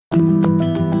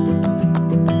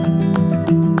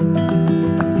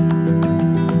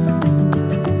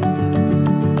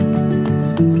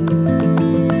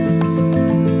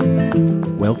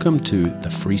Welcome to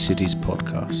the Free Cities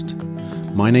Podcast.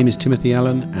 My name is Timothy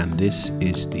Allen, and this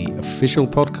is the official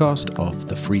podcast of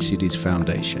the Free Cities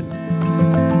Foundation.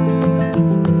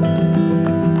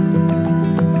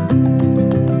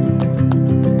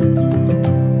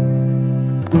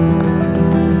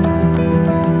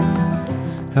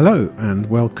 Hello, and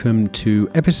welcome to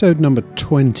episode number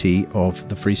 20 of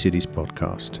the Free Cities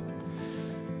Podcast.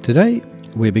 Today,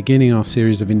 we're beginning our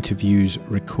series of interviews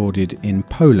recorded in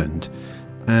Poland,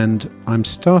 and I'm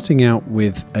starting out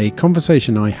with a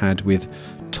conversation I had with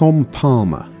Tom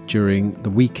Palmer during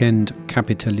the Weekend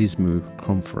Kapitalizmu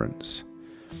conference.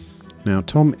 Now,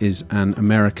 Tom is an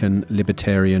American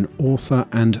libertarian author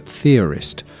and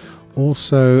theorist,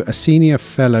 also a senior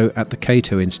fellow at the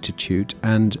Cato Institute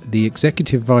and the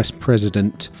executive vice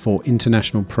president for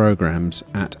international programs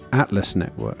at Atlas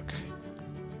Network.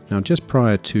 Now, just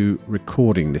prior to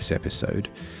recording this episode,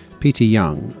 Peter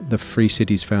Young, the Free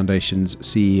Cities Foundation's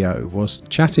CEO, was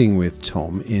chatting with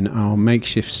Tom in our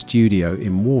makeshift studio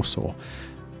in Warsaw,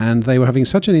 and they were having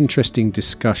such an interesting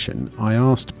discussion, I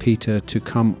asked Peter to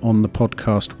come on the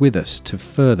podcast with us to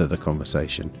further the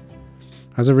conversation.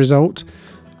 As a result,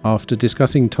 after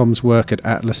discussing Tom's work at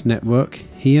Atlas Network,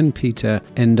 he and Peter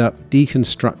end up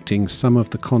deconstructing some of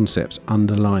the concepts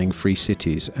underlying free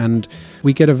cities, and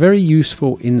we get a very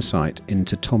useful insight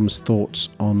into Tom's thoughts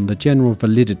on the general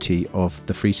validity of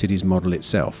the free cities model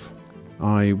itself.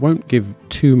 I won't give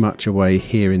too much away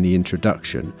here in the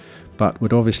introduction, but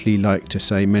would obviously like to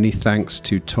say many thanks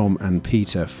to Tom and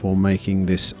Peter for making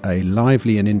this a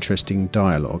lively and interesting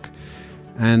dialogue.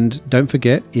 And don't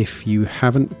forget, if you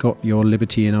haven't got your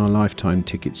Liberty in Our Lifetime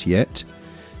tickets yet,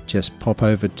 just pop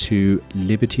over to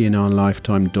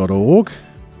libertyinourlifetime.org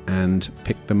and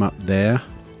pick them up there.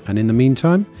 And in the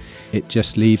meantime, it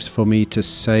just leaves for me to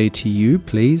say to you,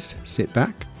 please sit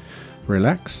back,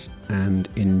 relax, and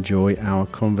enjoy our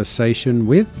conversation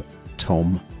with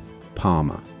Tom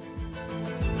Palmer.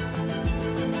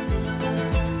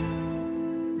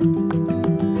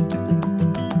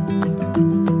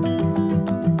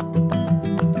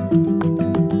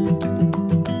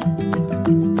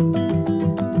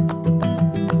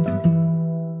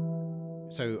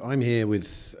 So I'm here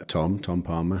with Tom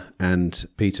Palmer, and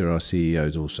Peter, our CEO,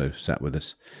 is also sat with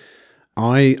us.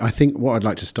 I think what I'd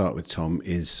like to start with, Tom,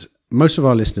 is most of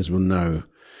our listeners will know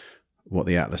what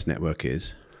the Atlas Network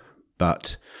is,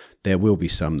 but there will be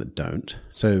some that don't.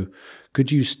 So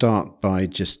could you start by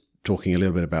just talking a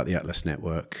little bit about the Atlas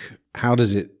Network? How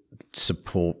does it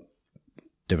support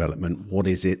development? What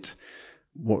is it?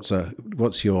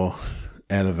 What's your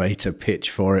elevator pitch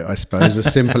for it, I suppose,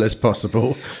 as simple as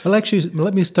possible? Well, actually,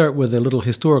 let me start with a little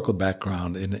historical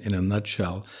background in a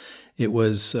nutshell. It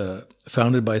was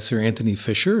founded by Sir Anthony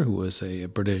Fisher, who was a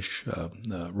British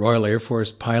Royal Air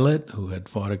Force pilot who had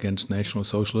fought against National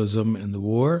Socialism in the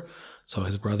war, saw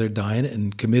his brother die in it,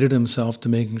 and committed himself to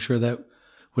making sure that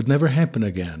would never happen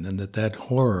again, and that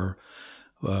horror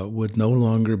would no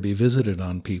longer be visited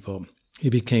on people. He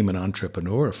became an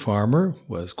entrepreneur, a farmer,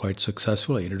 was quite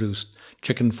successful. He introduced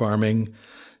chicken farming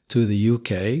to the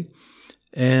UK.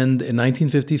 And in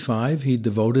 1955, he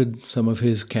devoted some of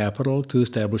his capital to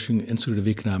establishing the Institute of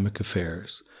Economic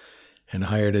Affairs and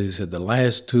hired, as he said, the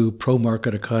last two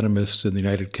pro-market economists in the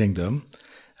United Kingdom,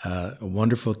 a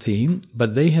wonderful team.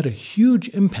 But they had a huge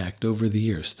impact over the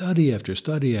years, study after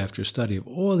study after study of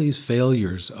all these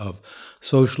failures of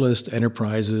socialist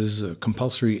enterprises,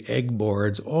 compulsory egg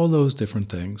boards, all those different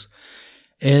things.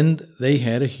 And they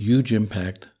had a huge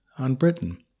impact on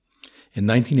Britain. In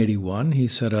 1981, he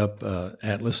set up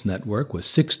Atlas Network with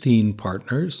 16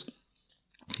 partners.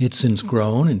 It's since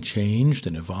grown and changed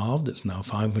and evolved. It's now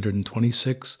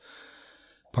 526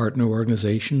 partner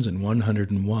organizations in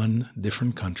 101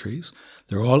 different countries.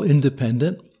 They're all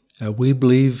independent. We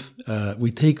believe,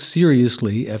 we take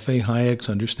seriously F.A. Hayek's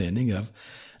understanding of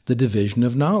the division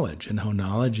of knowledge and how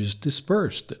knowledge is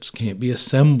dispersed. It can't be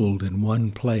assembled in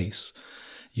one place.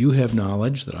 You have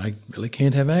knowledge that I really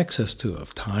can't have access to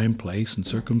of time, place, and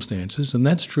circumstances, and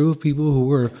that's true of people who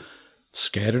are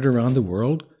scattered around the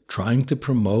world trying to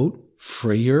promote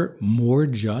freer, more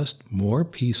just, more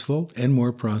peaceful, and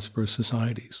more prosperous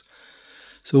societies.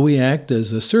 So we act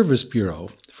as a service bureau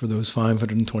for those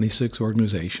 526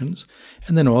 organizations,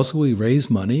 and then also we raise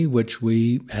money, which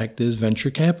we act as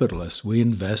venture capitalists. We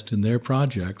invest in their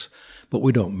projects, but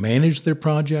we don't manage their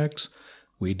projects.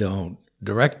 We don't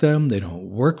direct them. They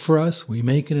don't work for us. We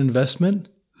make an investment.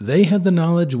 They have the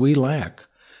knowledge we lack.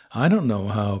 I don't know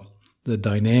how the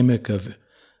dynamic of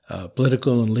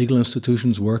political and legal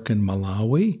institutions work in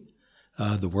Malawi.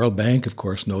 The World Bank, of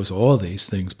course, knows all these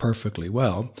things perfectly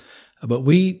well, but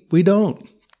we don't.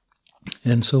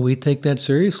 And so we take that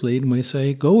seriously and we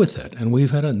say, go with it. And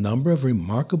we've had a number of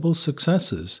remarkable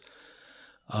successes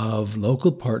of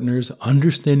local partners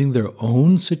understanding their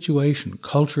own situation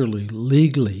culturally,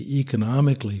 legally,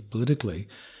 economically, politically,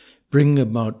 bringing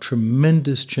about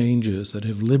tremendous changes that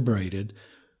have liberated,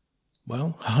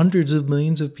 well, hundreds of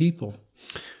millions of people.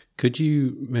 Could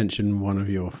you mention one of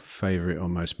your favorite or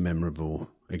most memorable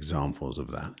examples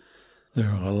of that? There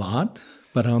are a lot,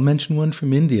 but I'll mention one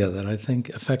from India that I think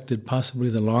affected possibly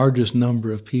the largest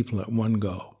number of people at one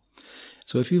go.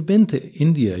 So if you've been to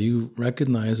India, you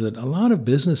recognize that a lot of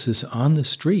businesses on the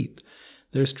street,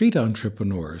 they're street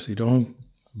entrepreneurs. You don't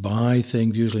buy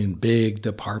things usually in big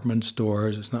department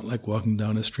stores. It's not like walking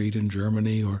down a street in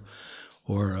Germany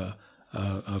or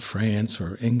France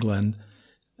or England.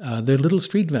 They're little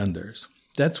street vendors.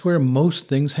 That's where most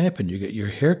things happen. You get your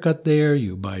haircut there,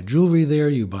 you buy jewelry there,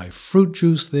 you buy fruit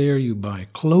juice there, you buy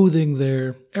clothing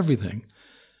there, everything.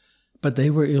 But they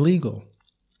were illegal.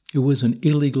 It was an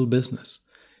illegal business.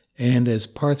 And as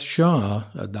Parth Shah,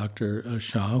 Dr.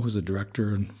 Shah, who was the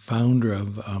director and founder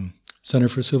of Center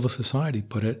for Civil Society,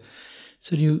 put it,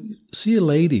 said, you see a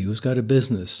lady who's got a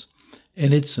business,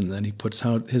 and then he puts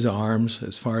out his arms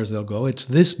as far as they'll go. It's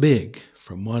this big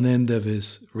from one end of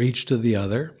his reach to the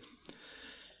other.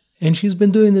 And she's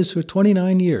been doing this for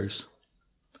 29 years,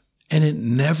 and it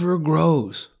never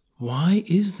grows. Why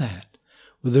is that?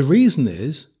 Well, the reason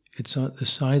is it's the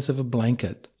size of a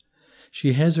blanket.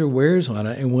 She has her wares on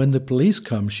it, and when the police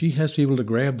come, she has to be able to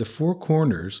grab the four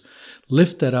corners,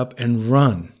 lift that up, and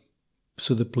run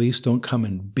so the police don't come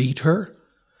and beat her,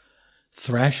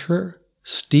 thrash her,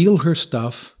 steal her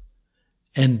stuff,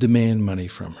 and demand money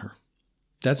from her.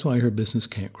 That's why her business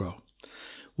can't grow.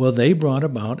 Well, they brought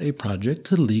about a project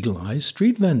to legalize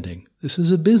street vending. This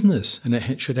is a business, and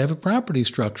it should have a property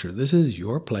structure. This is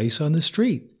your place on the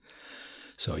street.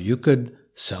 So you could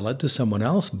sell it to someone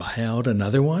else, buy out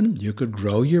another one. You could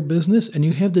grow your business, and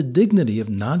you have the dignity of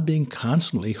not being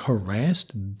constantly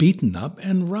harassed, beaten up,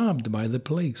 and robbed by the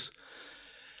police.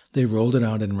 They rolled it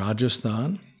out in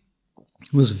Rajasthan.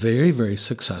 It was very, very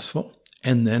successful,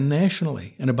 and then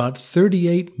nationally. And about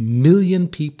 38 million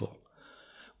people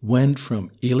went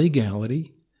from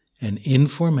illegality and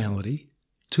informality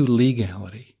to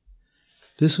legality.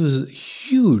 This was a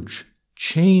huge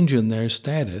change in their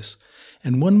status.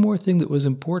 And one more thing that was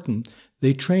important,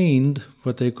 they trained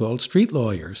what they called street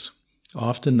lawyers,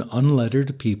 often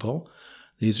unlettered people.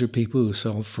 These are people who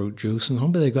sell fruit juice and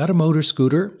home, but they got a motor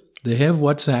scooter, they have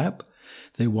WhatsApp,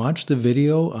 they watch the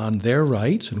video on their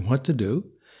rights and what to do.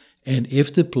 And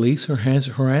if the police are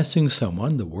harassing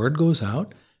someone, the word goes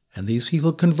out, and these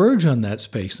people converge on that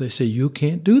space. They say, you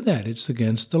can't do that. It's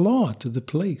against the law, to the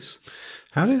police.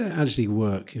 How did it actually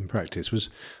work in practice?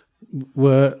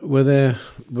 Were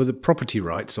the property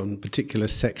rights on particular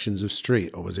sections of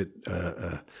street, or was it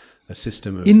a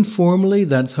system of... Informally,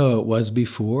 that's how it was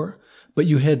before, but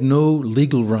you had no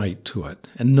legal right to it,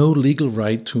 and no legal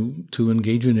right to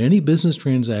engage in any business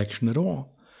transaction at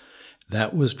all.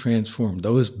 That was transformed.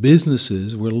 Those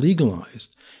businesses were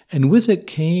legalized. And with it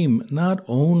came not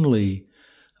only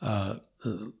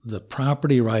the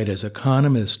property right, as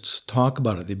economists talk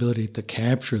about it, the ability to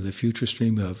capture the future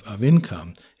stream of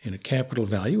income in a capital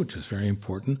value, which is very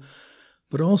important,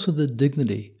 but also the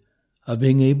dignity of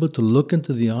being able to look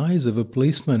into the eyes of a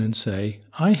policeman and say,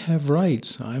 I have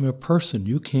rights. I'm a person.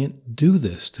 You can't do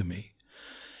this to me.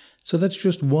 So that's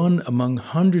just one among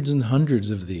hundreds and hundreds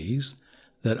of these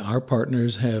that our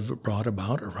partners have brought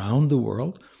about around the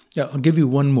world. Yeah, I'll give you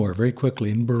one more very quickly.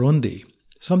 In Burundi,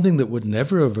 something that would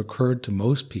never have occurred to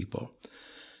most people,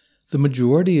 the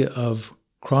majority of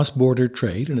cross-border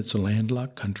trade, and it's a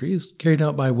landlocked country, is carried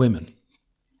out by women.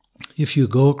 If you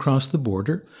go across the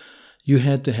border, you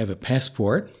had to have a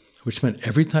passport, which meant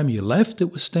every time you left,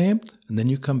 it was stamped, and then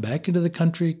you come back into the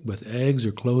country with eggs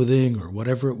or clothing or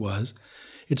whatever it was,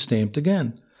 it's stamped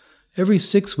again. Every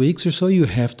 6 weeks or so, you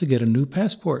have to get a new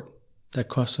passport. That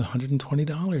costs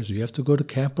 $120. You have to go to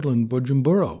capital in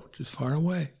Bujumbura, which is far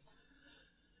away.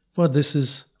 Well, this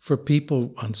is, for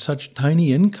people on such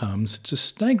tiny incomes, it's a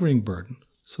staggering burden.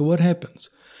 So what happens?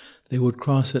 They would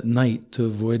cross at night to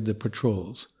avoid the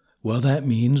patrols. Well, that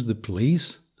means the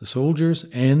police, the soldiers,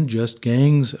 and just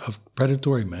gangs of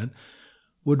predatory men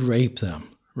would rape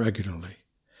them regularly.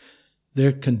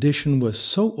 Their condition was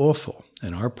so awful,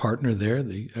 and our partner there,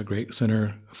 the Great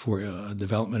Center for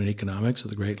Development and Economics of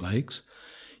the Great Lakes,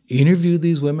 interviewed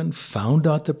these women, found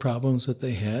out the problems that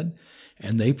they had,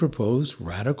 and they proposed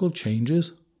radical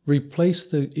changes,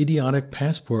 replaced the idiotic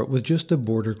passport with just a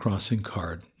border crossing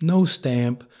card. No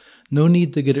stamp, no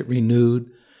need to get it renewed.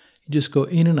 You just go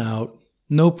in and out,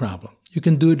 no problem. You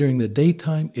can do it during the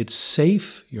daytime. It's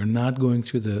safe. You're not going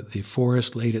through the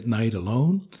forest late at night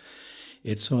alone.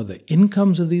 It saw the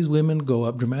incomes of these women go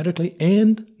up dramatically,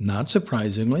 and, not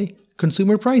surprisingly,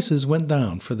 consumer prices went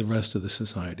down for the rest of the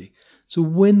society. It's a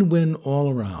win-win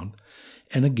all around.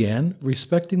 And again,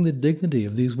 respecting the dignity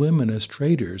of these women as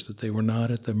traders, that they were not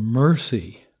at the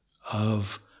mercy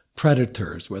of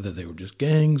predators, whether they were just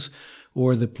gangs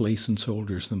or the police and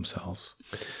soldiers themselves.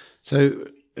 So,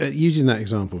 using that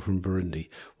example from Burundi,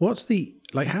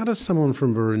 how does someone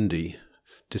from Burundi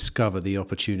discover the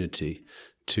opportunity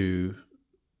to,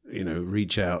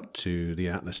 reach out to the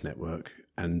Atlas Network,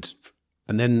 and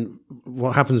then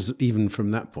what happens even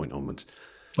from that point onwards?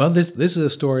 Well, this is a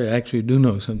story I actually do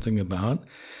know something about.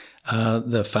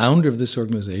 The founder of this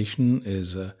organization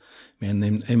is a man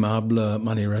named Aimable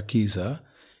Manirakiza,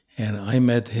 and I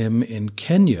met him in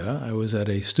Kenya. I was at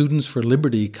a Students for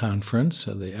Liberty conference,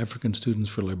 the African Students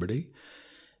for Liberty,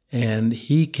 and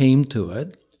he came to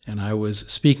it, and I was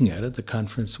speaking at it. The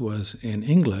conference was in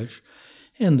English,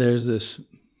 and there's this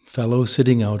fellow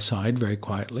sitting outside very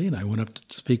quietly, and I went up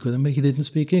to speak with him, but he didn't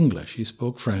speak English. He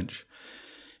spoke French.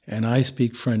 And I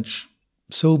speak French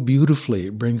so beautifully,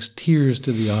 it brings tears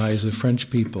to the eyes of French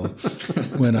people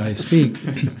when I speak.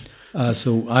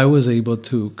 So I was able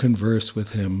to converse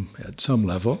with him at some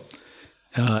level.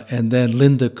 And then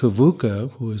Linda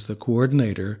Kavuka, who is the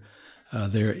coordinator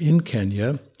there in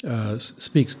Kenya,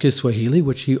 speaks Kiswahili,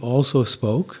 which he also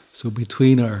spoke. So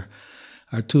between our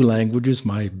two languages,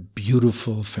 my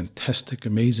beautiful, fantastic,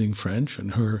 amazing French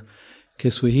and her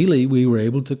Kiswahili, we were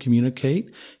able to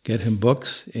communicate, get him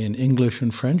books in English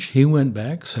and French. He went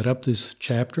back, set up this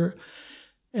chapter,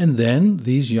 and then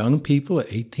these young people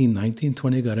at 18, 19,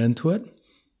 20 got into it.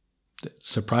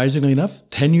 Surprisingly enough,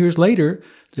 10 years later,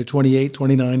 they're 28,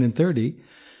 29, and 30,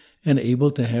 and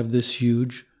able to have this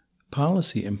huge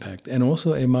policy impact. And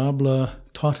also Aimable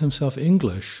taught himself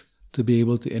English to be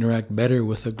able to interact better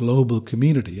with a global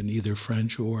community in either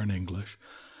French or in English.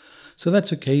 So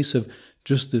that's a case of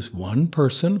just this one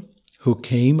person who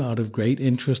came out of great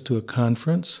interest to a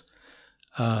conference,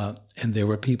 and there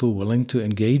were people willing to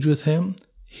engage with him.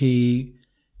 He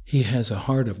has a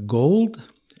heart of gold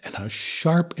and a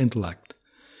sharp intellect,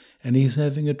 and he's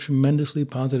having a tremendously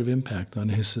positive impact on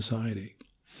his society.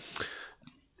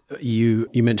 You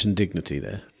mentioned dignity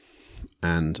there,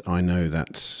 and I know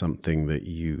that's something that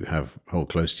you hold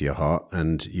close to your heart,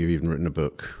 and you've even written a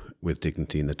book with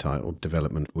dignity in the title,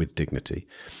 Development with Dignity.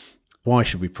 Why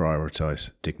should we prioritize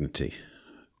dignity?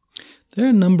 There are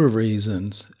a number of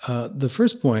reasons. The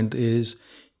first point is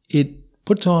it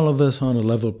puts all of us on a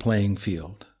level playing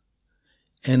field.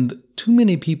 And too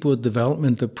many people with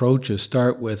development approaches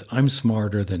start with, I'm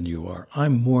smarter than you are.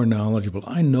 I'm more knowledgeable.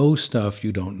 I know stuff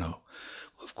you don't know.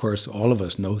 Of course, all of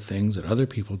us know things that other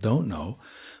people don't know.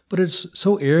 But it's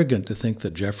so arrogant to think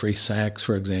that Jeffrey Sachs,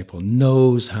 for example,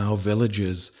 knows how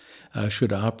villages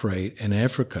should operate in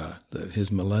Africa.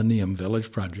 His Millennium Village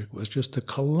Project was just a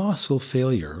colossal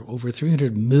failure. Over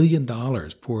 $300 million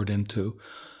poured into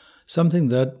something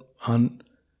that, on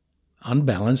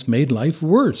balance, made life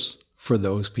worse for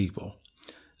those people.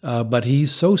 But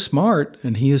he's so smart,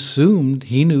 and he assumed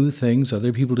he knew things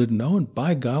other people didn't know, and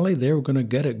by golly, they were going to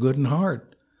get it good and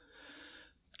hard.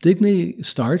 Dignity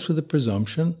starts with the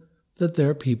presumption that there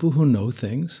are people who know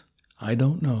things I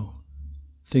don't know.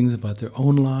 Things about their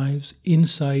own lives,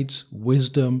 insights,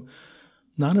 wisdom,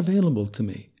 not available to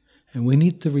me. And we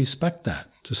need to respect that,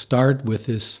 to start with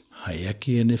this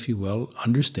Hayekian, if you will,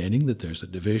 understanding that there's a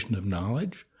division of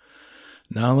knowledge.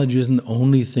 Knowledge isn't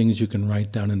only things you can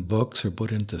write down in books or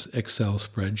put into Excel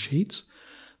spreadsheets.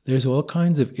 There's all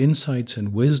kinds of insights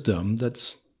and wisdom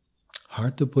that's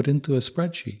hard to put into a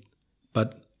spreadsheet,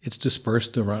 but it's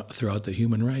dispersed throughout the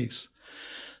human race.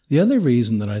 The other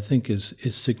reason that I think is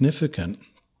significant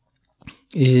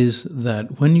is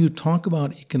that when you talk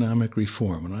about economic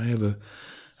reform, and I have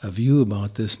a view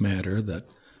about this matter that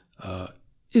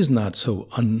is not so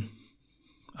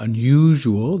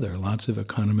unusual. There are lots of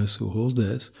economists who hold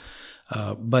this,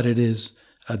 but it is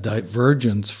a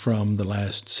divergence from the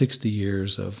last 60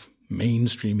 years of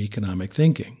mainstream economic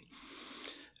thinking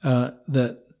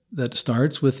that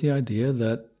starts with the idea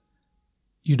that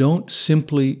you don't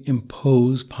simply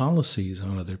impose policies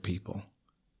on other people.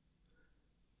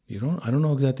 I don't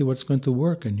know exactly what's going to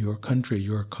work in your country,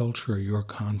 your culture, your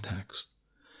context.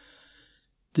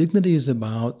 Dignity is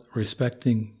about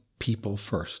respecting people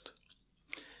first.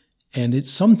 And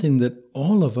it's something that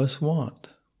all of us want,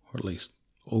 or at least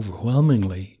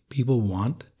overwhelmingly, people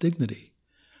want dignity.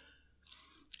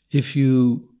 If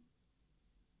you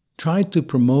try to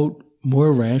promote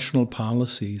more rational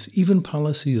policies, even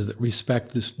policies that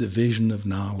respect this division of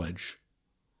knowledge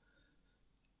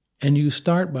And you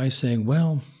start by saying,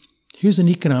 well, here's an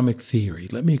economic theory.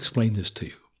 Let me explain this to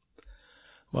you.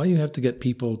 Well, you have to get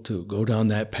people to go down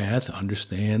that path,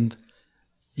 understand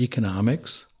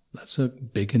economics. That's a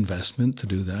big investment to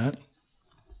do that.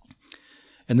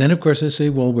 And then, of course, I say,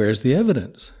 well, where's the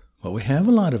evidence? Well, we have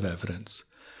a lot of evidence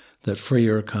that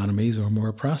freer economies are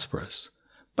more prosperous.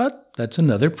 But that's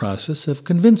another process of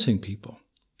convincing people.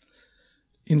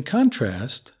 In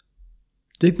contrast,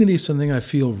 dignity is something I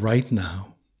feel right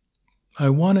now. I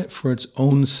want it for its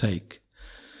own sake.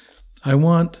 I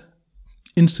want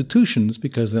institutions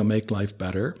because they'll make life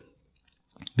better,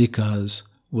 because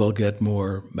we'll get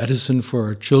more medicine for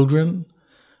our children,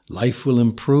 life will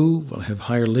improve, we'll have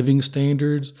higher living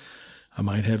standards, I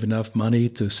might have enough money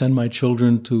to send my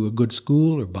children to a good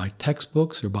school or buy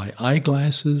textbooks or buy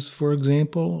eyeglasses, for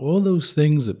example, all those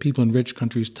things that people in rich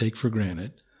countries take for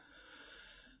granted.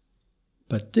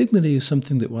 But dignity is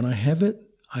something that when I have it,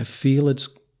 I feel its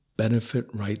benefit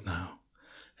right now.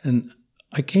 And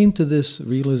I came to this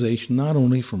realization not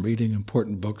only from reading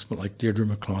important books, but like Deirdre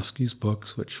McCloskey's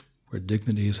books, where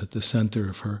dignity is at the center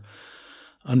of her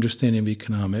understanding of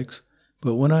economics,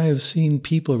 but when I have seen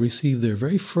people receive their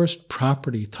very first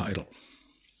property title,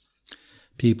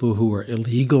 people who are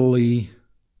illegally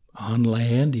on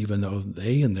land, even though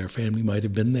they and their family might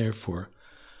have been there for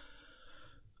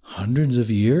hundreds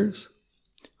of years,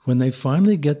 when they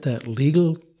finally get that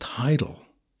legal title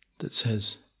that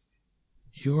says,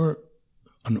 you're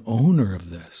an owner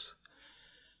of this,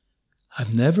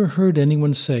 I've never heard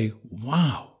anyone say,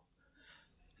 wow,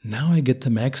 now I get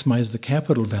to maximize the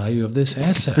capital value of this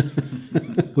asset,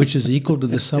 which is equal to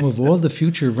the sum of all the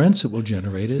future rents it will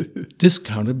generate,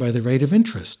 discounted by the rate of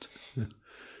interest.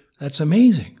 That's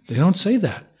amazing. They don't say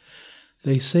that.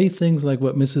 They say things like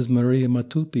what Mrs. Maria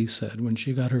Matupi said when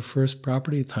she got her first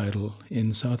property title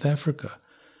in South Africa.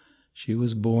 She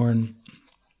was born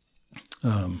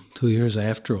 2 years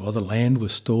after all the land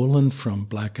was stolen from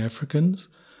black Africans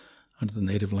under the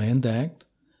Native Land Act.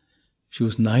 She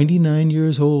was 99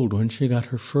 years old when she got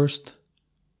her first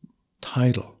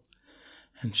title.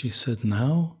 And she said,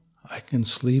 now I can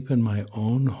sleep in my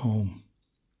own home.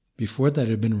 Before that,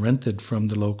 it had been rented from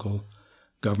the local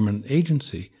government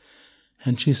agency.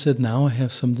 And she said, now I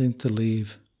have something to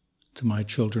leave to my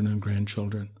children and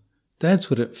grandchildren. That's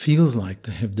what it feels like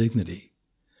to have dignity.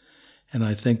 And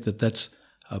I think that that's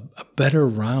a better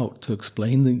route to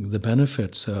explain the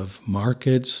benefits of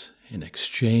markets and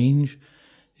exchange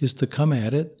is to come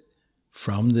at it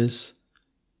from this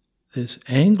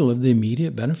angle of the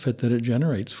immediate benefit that it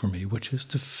generates for me, which is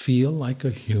to feel like a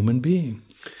human being.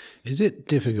 Is it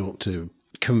difficult to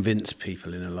convince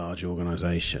people in a large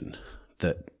organization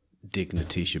that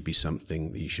dignity should be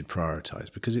something that you should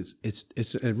prioritize? Because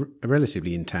it's a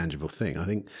relatively intangible thing. I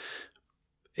think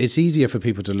it's easier for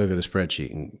people to look at a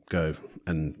spreadsheet and go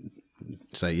and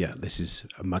say, yeah, this is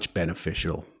a much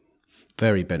beneficial,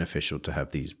 very beneficial to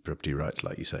have these property rights,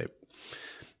 like you say.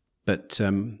 But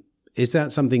is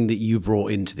that something that you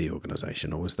brought into the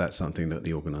organization, or was that something that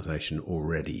the organization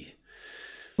already?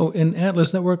 Oh, in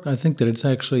Atlas Network, I think that it's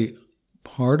actually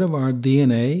part of our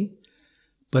DNA,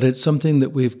 but it's something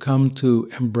that we've come to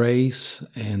embrace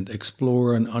and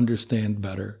explore and understand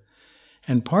better.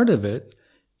 And part of it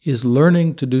is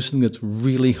learning to do something that's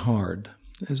really hard.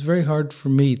 It's very hard for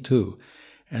me too,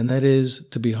 and that is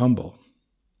to be humble,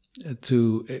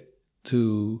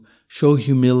 to show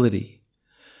humility,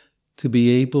 to be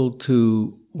able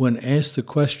to, when asked the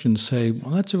question, say,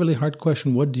 well, that's a really hard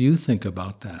question. What do you think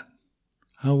about that?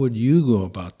 How would you go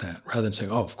about that? Rather than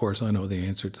saying, oh, of course, I know the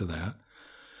answer to that.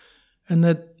 And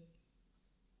that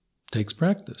takes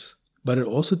practice. But it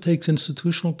also takes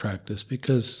institutional practice,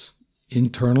 because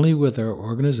internally with our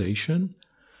organization,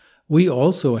 we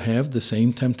also have the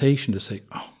same temptation to say,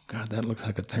 oh, God, that looks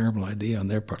like a terrible idea on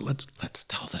their part. Let's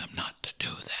tell them not to do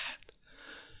that.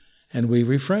 And we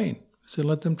refrain. So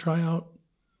let them try out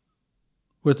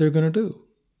what they're going to do,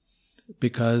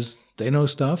 because they know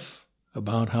stuff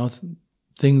about how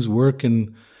things work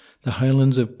in the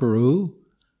highlands of Peru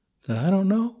that I don't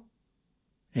know.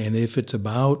 And if it's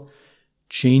about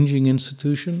changing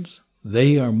institutions,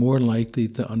 they are more likely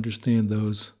to understand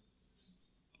those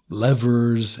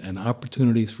levers and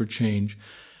opportunities for change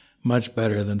much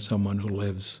better than someone who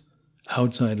lives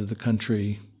outside of the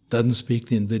country, doesn't speak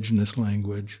the indigenous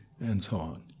language, and so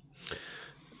on.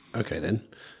 Okay, then.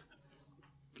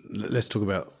 Let's talk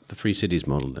about the Free Cities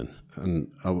model then. And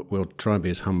we'll try and be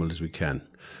as humble as we can.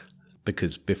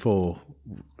 Because before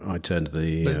I turned to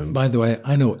the... By the way,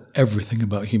 I know everything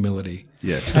about humility.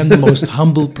 Yes. I'm the most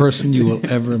humble person you will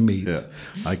ever meet. Yeah,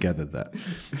 I gathered that.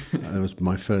 That was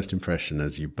my first impression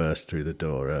as you burst through the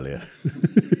door earlier.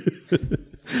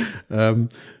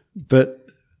 But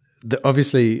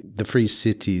obviously the free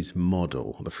cities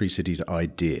model, the free cities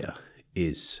idea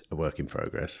is a work in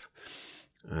progress.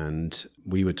 And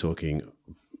we were talking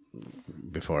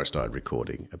before I started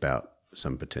recording about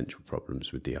some potential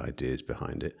problems with the ideas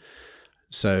behind it.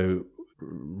 So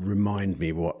remind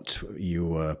me what you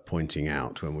were pointing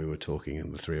out when we were talking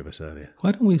in the three of us earlier.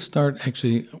 Why don't we start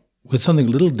actually with something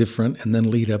a little different and then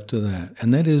lead up to that?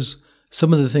 And that is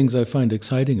some of the things I find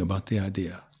exciting about the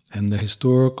idea and the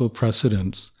historical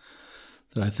precedents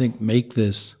that I think make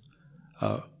this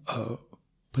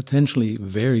potentially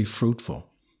very fruitful.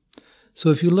 So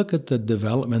if you look at the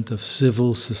development of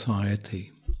civil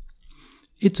society,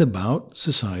 it's about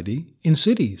society in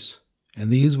cities. And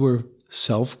these were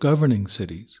self-governing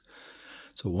cities.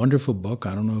 It's a wonderful book.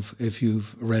 I don't know if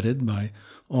you've read it, by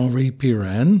Henri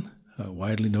Pirenne,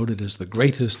 widely noted as the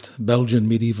greatest Belgian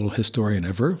medieval historian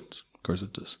ever. Of course,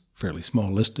 it's a fairly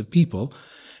small list of people,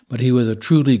 but he was a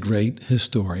truly great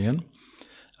historian.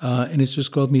 And it's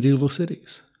just called Medieval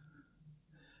Cities.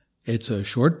 It's a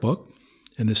short book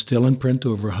and is still in print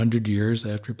over 100 years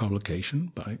after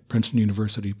publication by Princeton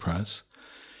University Press.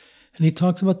 And he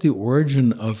talks about the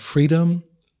origin of freedom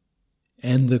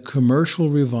and the commercial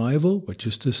revival, which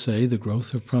is to say the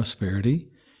growth of prosperity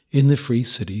in the free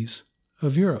cities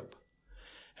of Europe.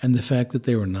 And the fact that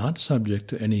they were not subject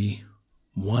to any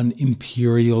one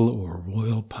imperial or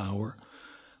royal power,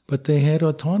 but they had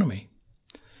autonomy.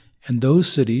 And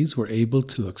those cities were able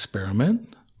to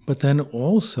experiment, but then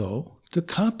also to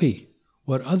copy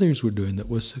what others were doing that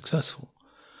was successful.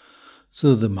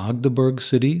 So the Magdeburg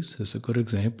cities is a good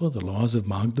example. The laws of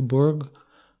Magdeburg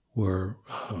were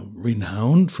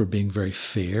renowned for being very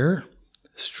fair,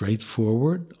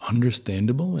 straightforward,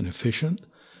 understandable, and efficient.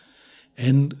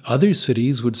 And other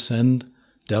cities would send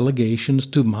delegations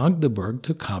to Magdeburg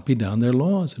to copy down their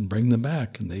laws and bring them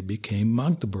back, and they became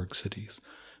Magdeburg cities.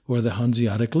 Or the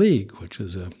Hanseatic League, which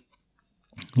is a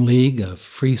league of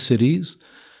free cities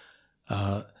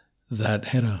that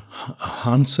had a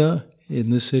Hansa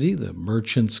in the city, the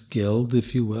Merchants' Guild,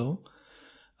 if you will.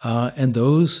 And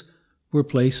those were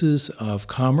places of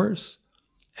commerce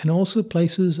and also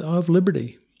places of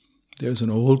liberty. There's an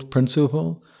old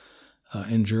principle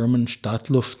in German,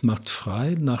 Stadtluft macht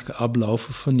frei nach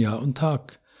Ablaufe von Jahr und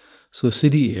Tag. So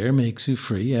city air makes you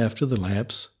free after the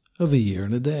lapse of a year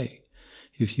and a day.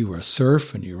 If you were a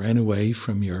serf and you ran away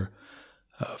from your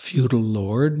feudal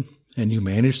lord and you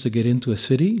managed to get into a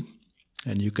city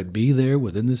and you could be there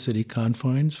within the city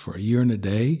confines for a year and a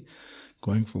day,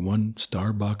 going from one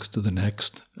Starbucks to the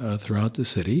next throughout the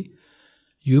city,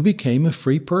 you became a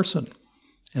free person.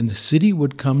 And the city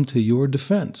would come to your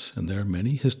defense. And there are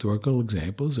many historical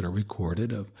examples that are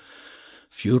recorded of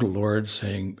feudal lords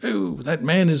saying, "Oh, that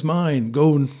man is mine,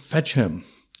 go and fetch him."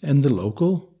 And the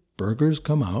local burghers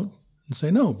come out and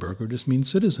say, "No, burgher just means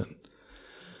citizen."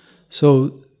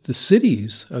 So the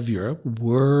cities of Europe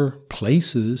were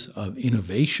places of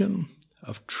innovation,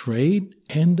 of trade,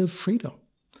 and of freedom.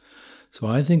 So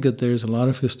I think that there's a lot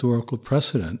of historical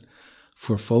precedent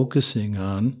for focusing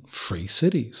on free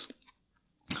cities.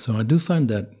 So I do find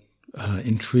that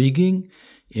intriguing,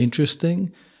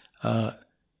 interesting,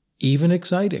 even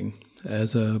exciting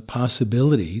as a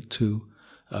possibility to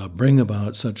bring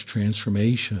about such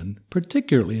transformation,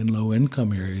 particularly in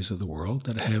low-income areas of the world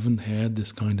that haven't had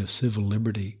this kind of civil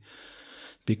liberty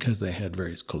because they had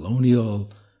various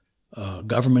colonial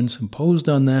governments imposed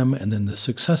on them, and then the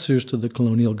successors to the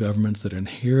colonial governments that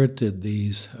inherited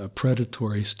these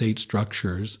predatory state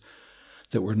structures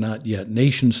that were not yet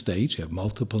nation states. You have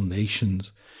multiple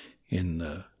nations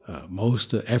in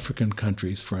most African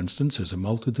countries, for instance. There's a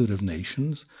multitude of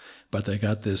nations, but they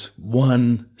got this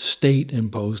one state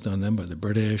imposed on them by the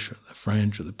British or the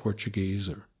French or the Portuguese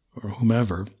or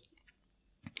whomever.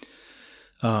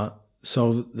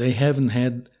 So they haven't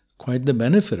had quite the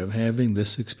benefit of having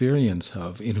this experience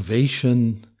of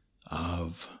innovation,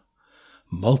 of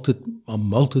a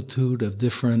multitude of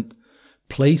different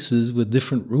places with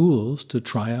different rules to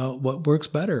try out what works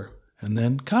better and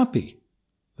then copy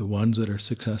the ones that are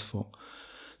successful.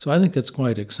 So I think that's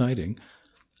quite exciting.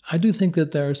 I do think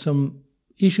that there are some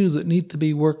issues that need to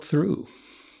be worked through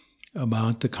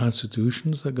about the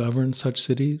constitutions that govern such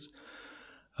cities,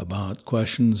 about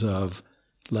questions of,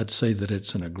 let's say that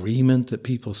it's an agreement that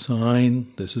people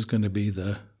sign. This is going to be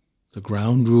the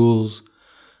ground rules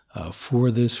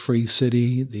for this free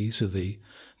city. These are the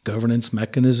governance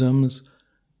mechanisms.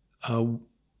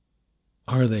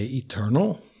 Are they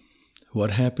eternal?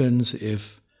 What happens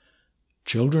if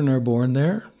children are born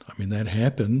there? I mean, that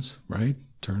happens, right?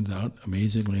 Turns out,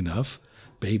 amazingly enough,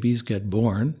 babies get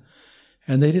born,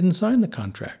 and they didn't sign the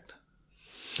contract.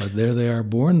 But there they are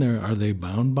born there. Are they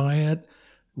bound by it?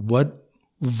 What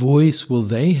voice will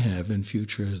they have in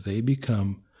future as they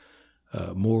become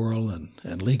moral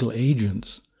and legal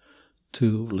agents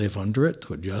to live under it,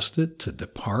 to adjust it, to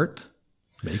depart,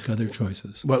 make other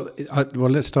choices? Well,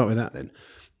 let's start with that then.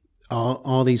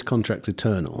 Are these contracts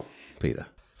eternal, Peter?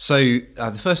 So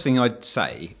the first thing I'd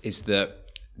say is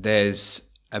that there's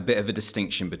a bit of a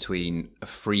distinction between a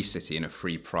free city and a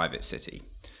free private city.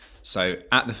 So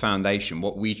at the foundation,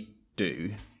 what we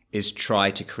do is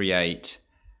try to create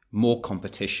more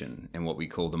competition in what we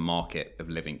call the market of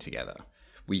living together.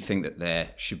 We think that there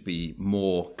should be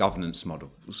more governance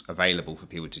models available for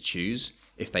people to choose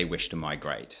if they wish to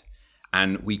migrate.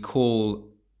 And we call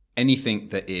anything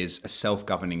that is a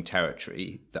self-governing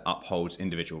territory that upholds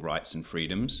individual rights and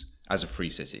freedoms as a free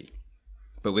city.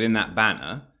 But within that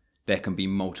banner, there can be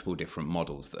multiple different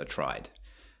models that are tried.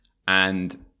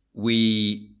 And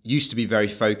we used to be very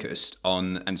focused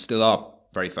on, and still are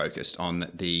very focused on,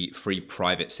 the free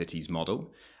private cities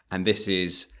model. And this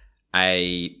is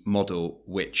a model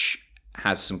which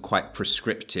has some quite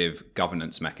prescriptive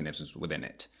governance mechanisms within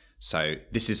it. So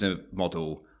this is a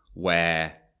model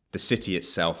where the city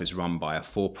itself is run by a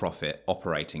for-profit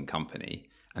operating company,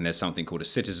 and there's something called a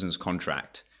citizen's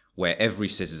contract, where every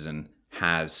citizen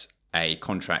has a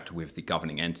contract with the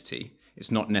governing entity.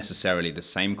 It's not necessarily the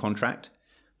same contract,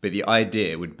 but the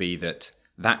idea would be that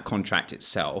that contract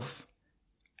itself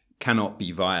cannot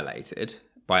be violated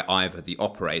by either the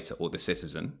operator or the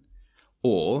citizen,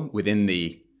 or within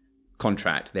the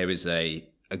contract there is a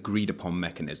agreed upon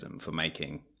mechanism for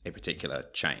making a particular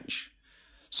change.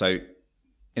 So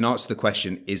in answer to the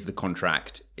question, is the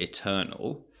contract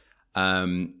eternal?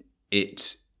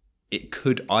 It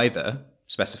could either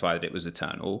specify that it was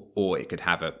eternal, or it could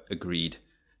have an agreed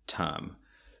term.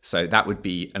 So that would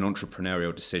be an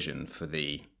entrepreneurial decision for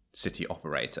the city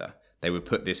operator. They would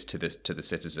put this to the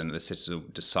citizen, and the citizen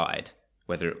would decide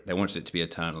whether they wanted it to be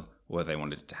eternal or whether they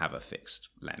wanted it to have a fixed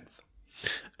length.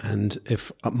 And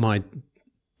if my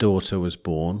daughter was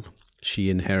born, she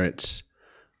inherits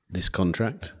this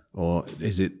contract, or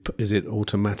is it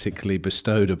automatically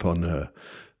bestowed upon her?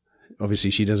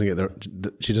 Obviously, she doesn't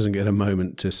get a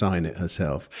moment to sign it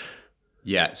herself.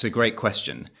 Yeah, it's a great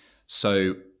question.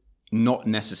 So not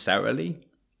necessarily.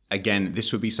 Again,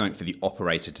 this would be something for the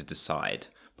operator to decide.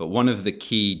 But one of the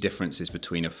key differences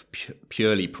between a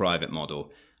purely private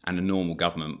model and a normal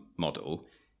government model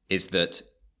is that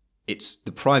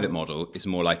the private model is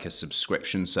more like a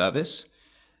subscription service.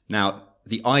 Now,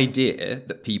 the idea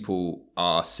that people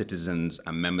are citizens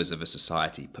and members of a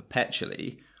society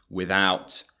perpetually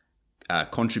without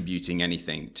contributing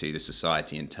anything to the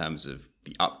society in terms of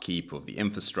the upkeep of the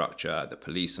infrastructure, the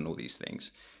police, and all these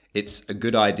things, it's a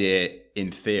good idea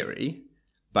in theory,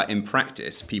 but in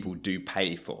practice, people do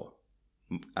pay for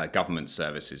government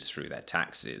services through their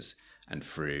taxes and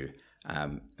through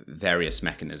various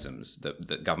mechanisms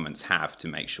that governments have to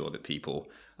make sure that people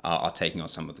are taking on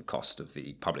some of the cost of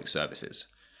the public services.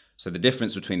 So the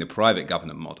difference between the private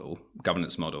governance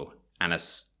model, and a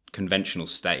conventional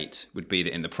state would be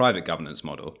that in the private governance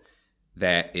model,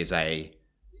 there is a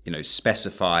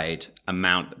specified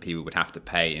amount that people would have to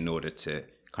pay in order to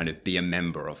kind of be a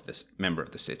member of the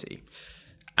city.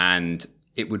 And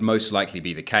it would most likely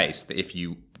be the case that if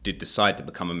you did decide to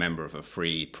become a member of a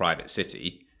free private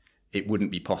city, it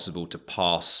wouldn't be possible to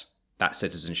pass that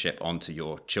citizenship on to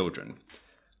your children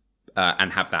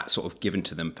and have that sort of given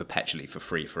to them perpetually for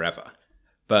free forever.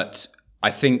 But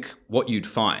I think what you'd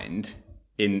find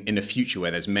in a future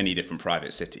where there's many different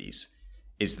private cities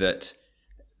is that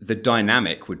the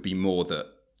dynamic would be more that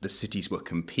the cities were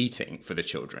competing for the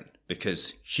children,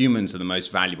 because humans are the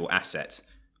most valuable asset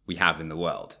we have in the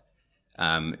world.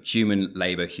 Human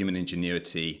labor, human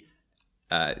ingenuity.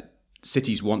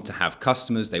 Cities want to have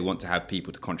customers. They want to have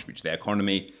people to contribute to their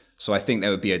economy. So I think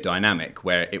there would be a dynamic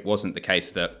where it wasn't the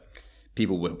case that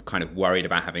people were kind of worried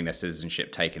about having their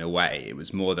citizenship taken away. It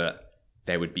was more that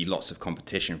there would be lots of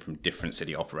competition from different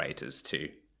city operators to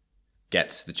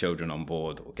get the children on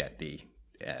board or get the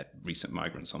recent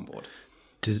migrants on board.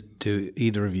 Do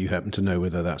either of you happen to know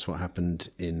whether that's what happened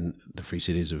in the free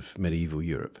cities of medieval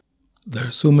Europe? There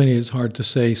are so many, it's hard to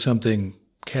say something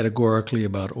categorically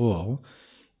about all.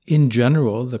 In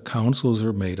general, the councils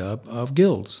are made up of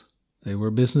guilds. They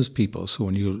were business people. So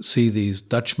when you see these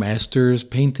Dutch masters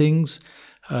paintings,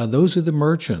 those are the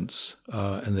merchants.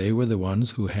 And they were the ones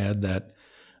who had that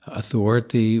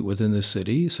authority within the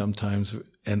city sometimes.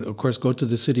 And of course, go to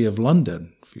the city of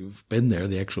London. If you've been there,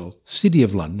 the actual city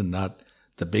of London, not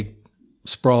the big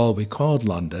sprawl we called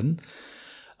London,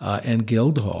 and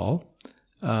Guildhall,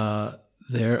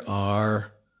 there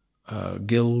are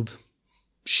guild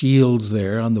shields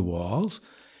there on the walls.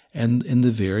 And in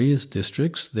the various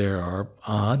districts, there are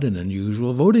odd and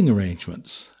unusual voting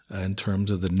arrangements in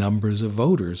terms of the numbers of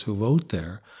voters who vote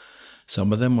there.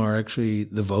 Some of them are actually,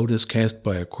 the vote is cast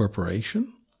by a corporation.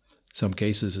 In some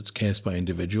cases, it's cast by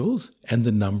individuals, and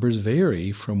the numbers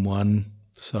vary from one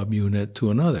subunit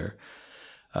to another.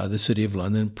 The City of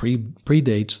London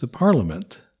predates the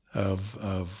Parliament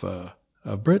of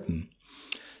Britain.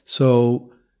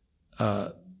 So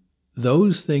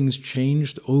those things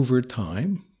changed over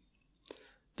time.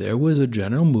 There was a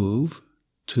general move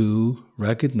to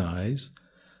recognize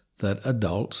that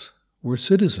adults were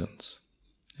citizens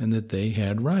and that they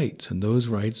had rights, and those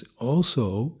rights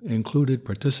also included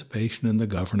participation in the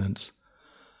governance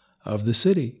of the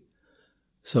city.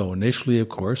 So initially, of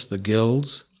course, the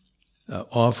guilds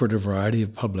offered a variety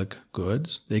of public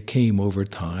goods. They came over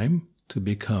time to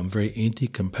become very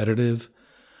anti-competitive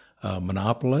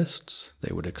monopolists.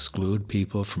 They would exclude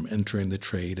people from entering the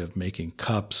trade of making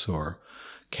cups or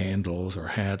candles or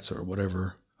hats or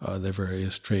whatever the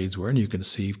various trades were. And you can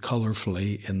see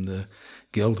colorfully in the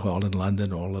Guildhall in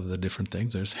London all of the different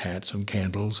things. There's hats and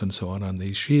candles and so on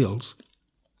these shields.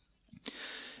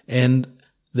 And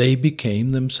they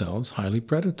became themselves highly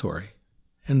predatory.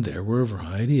 And there were a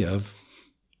variety of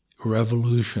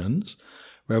revolutions.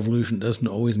 Revolution doesn't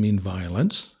always mean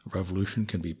violence. Revolution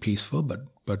can be peaceful, but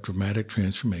dramatic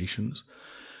transformations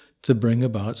to bring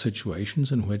about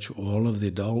situations in which all of the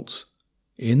adults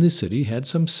in the city had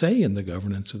some say in the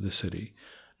governance of the city.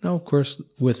 Now, of course,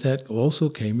 with that also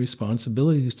came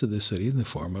responsibilities to the city in the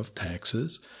form of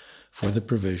taxes for the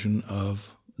provision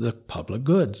of the public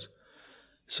goods.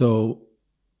 So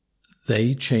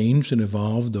they changed and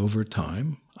evolved over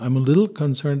time. I'm a little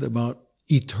concerned about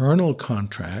eternal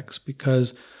contracts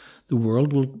because the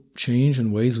world will change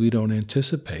in ways we don't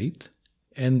anticipate,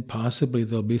 and possibly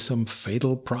there'll be some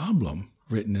fatal problem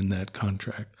written in that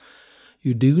contract.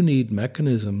 You do need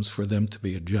mechanisms for them to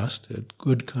be adjusted.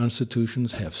 Good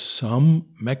constitutions have some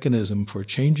mechanism for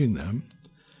changing them,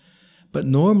 but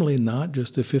normally not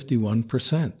just the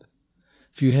 51%.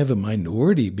 If you have a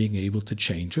minority being able to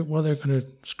change it, well, they're going to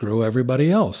screw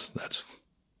everybody else. That's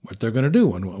what they're going to do.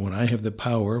 When I have the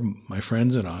power, my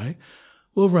friends and I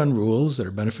will run rules that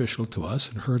are beneficial to us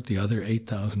and hurt the other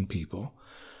 8,000 people.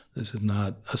 This is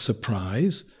not a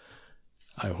surprise.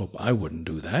 I hope I wouldn't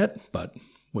do that, but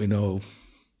we know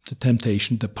the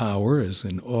temptation to power is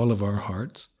in all of our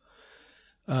hearts.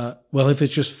 Well, if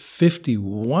it's just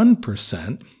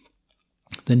 51%,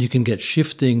 then you can get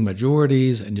shifting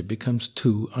majorities and it becomes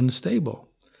too unstable.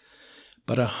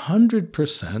 But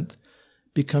 100%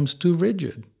 becomes too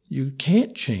rigid. You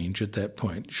can't change at that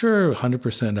point. Sure,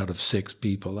 100% out of 6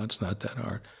 people, that's not that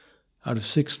hard. Out of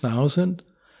 6,000,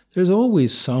 there's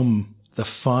always the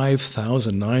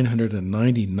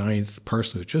 5,999th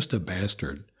person who's just a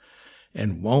bastard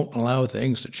and won't allow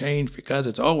things to change because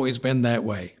it's always been that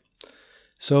way.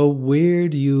 So where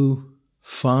do you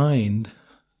find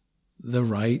the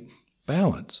right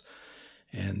balance?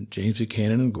 And James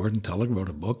Buchanan and Gordon Tullock wrote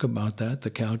a book about that, The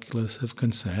Calculus of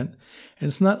Consent. And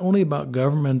it's not only about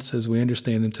governments as we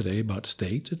understand them today, about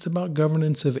states. It's about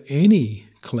governance of any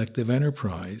collective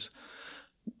enterprise.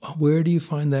 Where do you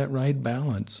find that right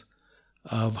balance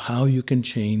of how you can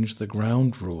change the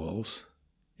ground rules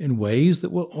in ways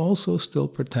that will also still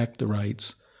protect the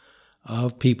rights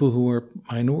of people who are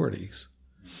minorities?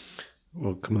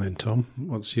 Well, come on then, Tom.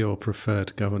 What's your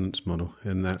preferred governance model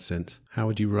in that sense? How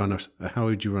would you run a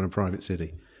private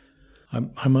city?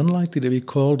 I'm unlikely to be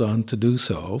called on to do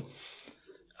so,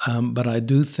 but I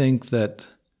do think that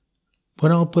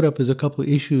what I'll put up is a couple of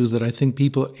issues that I think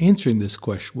people answering this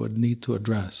question would need to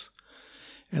address.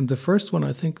 And the first one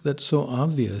I think that's so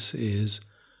obvious is,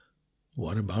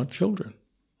 what about children?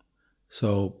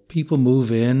 So people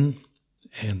move in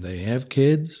and they have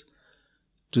kids.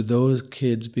 Do those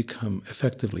kids become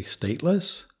effectively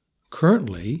stateless?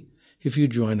 Currently, if you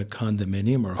join a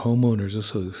condominium or a homeowners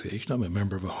association, I'm a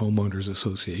member of a homeowners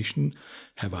association,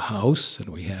 have a house, and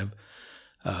we have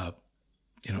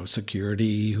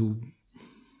security who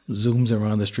zooms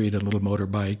around the street on little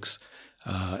motorbikes,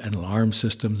 and alarm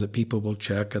systems that people will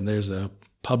check, and there's a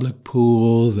public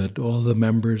pool that all the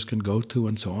members can go to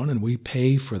and so on, and we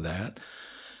pay for that.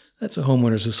 That's a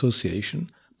homeowners association,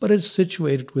 but it's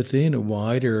situated within a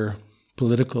wider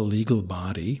political legal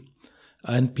body,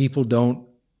 and people don't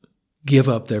give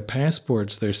up their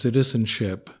passports, their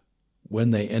citizenship, when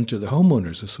they enter the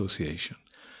homeowners association.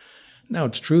 Now,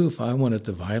 it's true if I wanted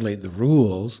to violate the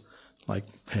rules, like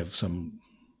have some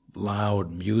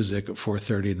loud music at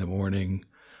 4:30 in the morning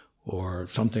or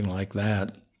something like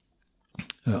that,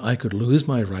 I could lose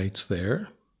my rights there.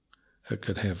 I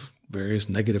could have various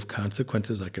negative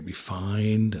consequences. I could be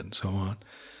fined and so on.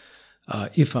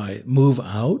 If I move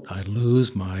out, I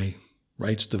lose my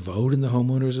rights to vote in the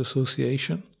homeowners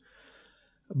association.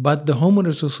 But the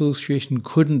homeowners association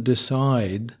couldn't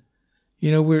decide,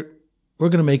 we're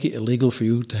going to make it illegal for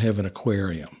you to have an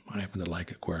aquarium. I happen to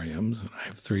like aquariums, and I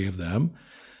have 3 of them.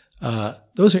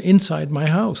 Those are inside my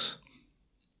house.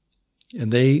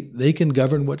 And they can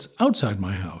govern what's outside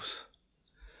my house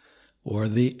or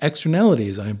the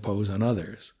externalities I impose on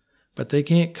others. But they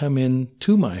can't come in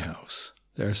to my house.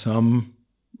 There are some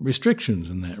restrictions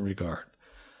in that regard.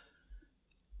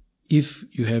 If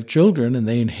you have children and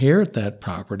they inherit that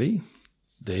property,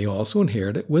 they also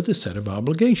inherit it with a set of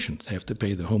obligations. They have to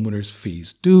pay the homeowner's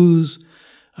fees, dues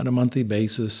on a monthly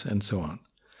basis, and so on.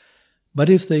 But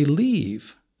if they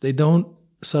leave, they don't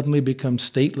suddenly become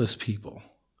stateless people.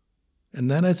 And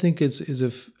that, I think, is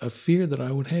a fear that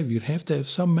I would have. You'd have to have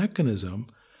some mechanism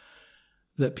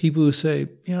that people who say,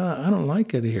 I don't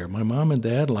like it here. My mom and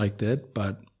dad liked it,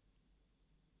 but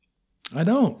I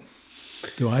don't.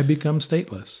 Do I become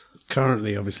stateless?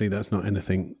 Currently, obviously, that's not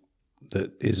anything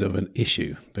that is of an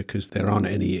issue because there aren't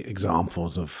any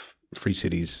examples of free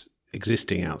cities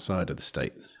existing outside of the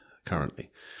state currently.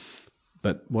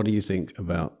 But what do you think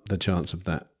about the chance of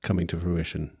that coming to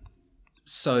fruition?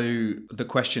 So the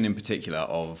question in particular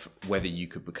of whether you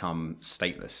could become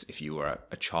stateless if you were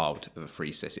a child of a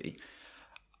free city,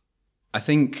 I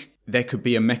think there could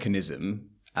be a mechanism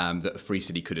that a free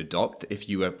city could adopt if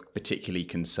you were particularly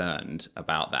concerned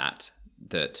about that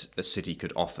a city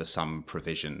could offer some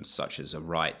provisions such as a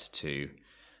right to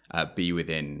be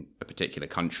within a particular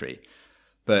country.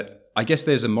 But I guess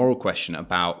there's a moral question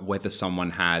about whether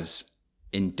someone has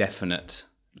indefinite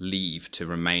leave to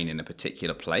remain in a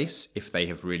particular place if they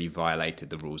have really violated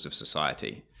the rules of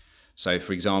society. So,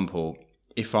 for example,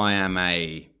 if I am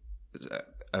a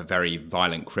very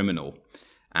violent criminal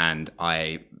and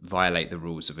I violate the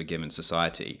rules of a given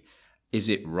society, is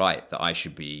it right that I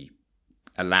should be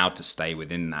allowed to stay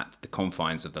within the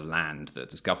confines of the land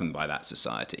that is governed by that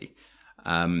society?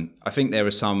 I think there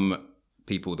are some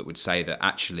people that would say that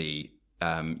actually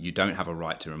you don't have a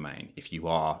right to remain if you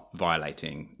are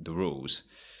violating the rules.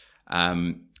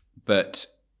 But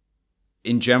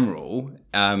in general,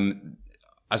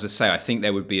 as I say, I think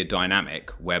there would be a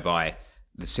dynamic whereby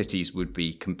the cities would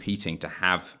be competing to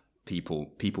have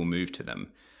people move to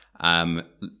them.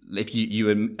 If you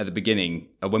were at the beginning,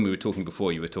 when we were talking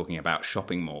before, you were talking about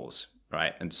shopping malls,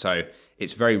 right? And so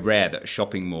it's very rare that a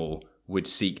shopping mall would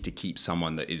seek to keep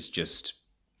someone that is just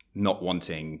not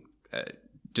wanting,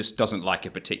 just doesn't like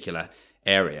a particular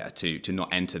area to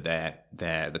not enter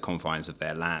the confines of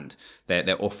their land.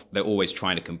 They're always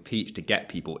trying to compete to get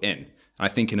people in. And I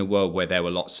think in a world where there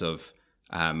were lots of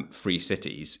free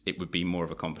cities, it would be more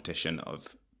of a competition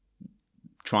of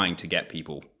trying to get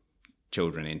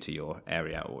children into your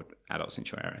area or adults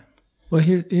into your area. Well,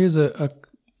 here's a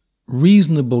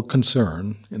reasonable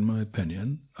concern, in my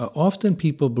opinion. Often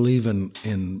people believe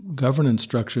in governance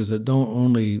structures that don't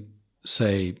only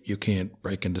say you can't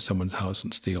break into someone's house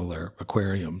and steal their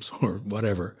aquariums or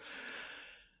whatever,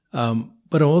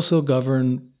 but also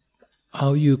govern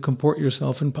how you comport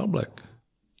yourself in public.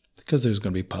 Because there's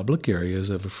going to be public areas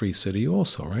of a free city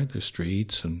also, right? There's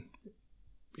streets and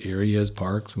areas,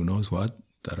 parks, who knows what,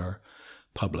 that are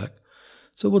public.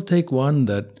 So we'll take one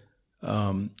that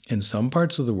in some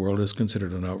parts of the world is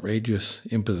considered an outrageous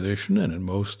imposition, and in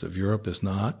most of Europe is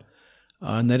not,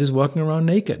 and that is walking around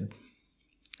naked,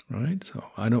 right? So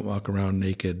I don't walk around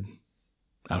naked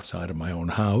outside of my own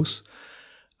house,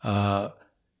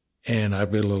 and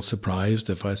I'd be a little surprised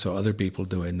if I saw other people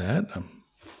doing that. I'm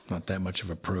not that much of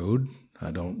a prude.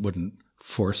 I wouldn't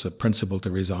force a principal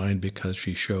to resign because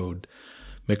she showed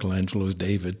Michelangelo's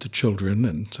David to children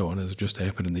and so on, as just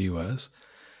happened in the U.S.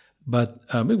 But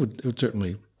it would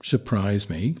certainly surprise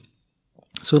me.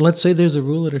 So let's say there's a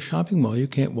rule at a shopping mall: you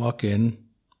can't walk in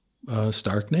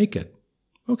stark naked.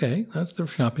 Okay, that's the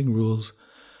shopping mall's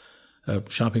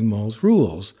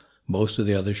rules. Most of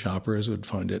the other shoppers would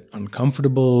find it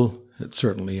uncomfortable. It's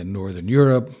certainly in Northern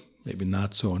Europe, maybe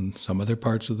not so in some other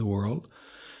parts of the world.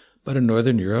 But in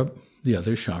Northern Europe, the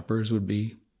other shoppers would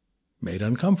be made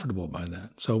uncomfortable by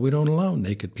that. So we don't allow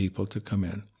naked people to come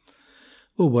in.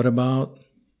 Well, what about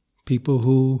people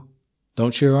who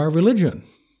don't share our religion?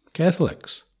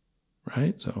 Catholics,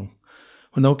 right? So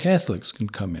no Catholics can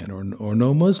come in, or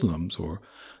no Muslims, or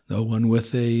no one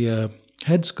with a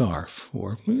headscarf,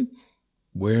 or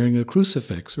wearing a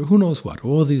crucifix, or who knows what,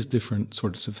 all these different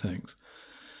sorts of things.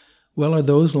 Well, are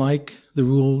those like the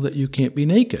rule that you can't be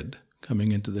naked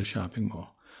coming into the shopping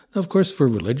mall? Now, of course, for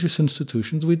religious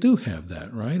institutions, we do have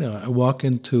that, right? I walk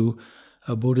into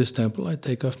a Buddhist temple, I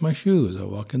take off my shoes. I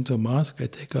walk into a mosque, I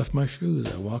take off my shoes.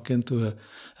 I walk into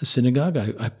a synagogue,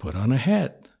 I put on a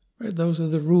hat. Right? Those are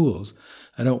the rules.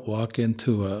 I don't walk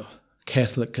into a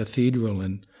Catholic cathedral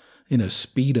in a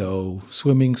Speedo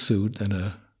swimming suit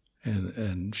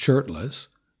and shirtless.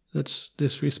 That's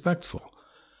disrespectful.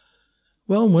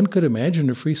 Well, one could imagine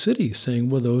a free city saying,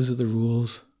 well, those are the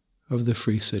rules of the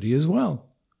free city as well,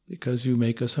 because you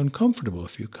make us uncomfortable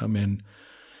if you come in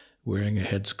wearing a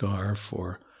headscarf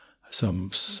or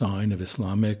some sign of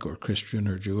Islamic or Christian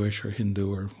or Jewish or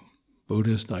Hindu or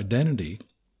Buddhist identity.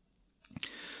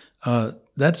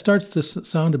 That starts to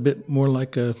sound a bit more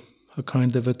like a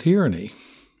kind of a tyranny,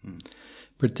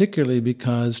 particularly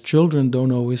because children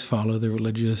don't always follow the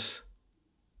religious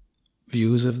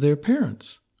views of their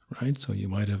parents, right? So you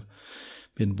might have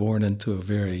been born into a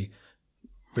very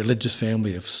religious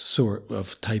family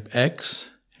of type X,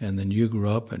 and then you grew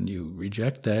up and you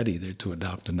reject that, either to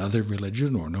adopt another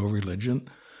religion or no religion,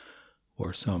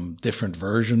 or some different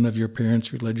version of your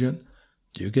parents' religion.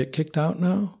 Do you get kicked out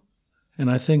now?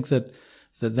 And I think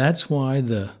that's why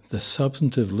the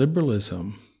substantive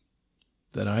liberalism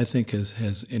that I think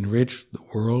has enriched the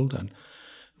world and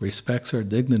respects our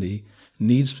dignity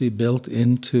needs to be built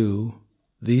into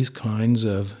these kinds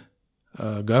of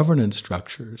governance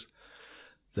structures.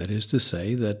 That is to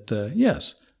say that,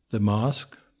 yes, the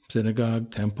mosque,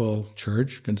 synagogue, temple,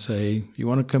 church can say, you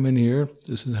want to come in here,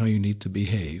 this is how you need to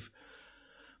behave.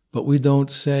 But we don't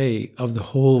say of the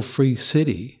whole free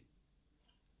city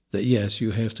that, yes,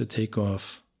 you have to take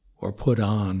off or put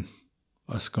on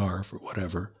a scarf or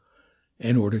whatever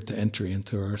in order to enter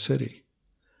into our city.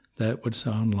 That would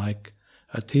sound like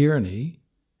a tyranny,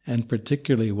 and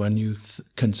particularly when you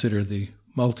consider the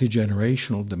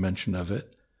multi-generational dimension of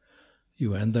it,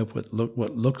 you end up with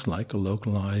what looks like a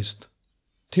localized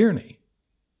tyranny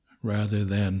rather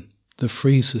than the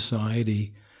free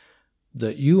society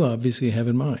that you obviously have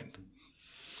in mind.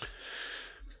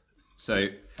 So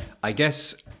I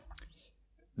guess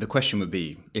the question would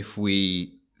be, if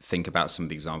we think about some of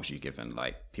the examples you've given,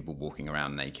 like people walking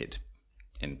around naked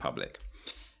in public,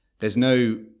 there's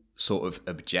no sort of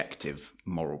objective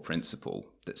moral principle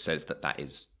that says that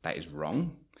is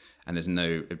wrong, and there's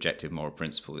no objective moral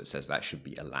principle that says that should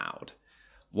be allowed.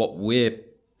 What we're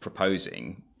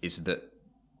proposing is that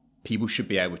people should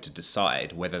be able to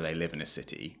decide whether they live in a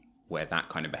city where that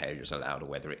kind of behavior is allowed or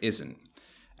whether it isn't.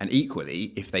 And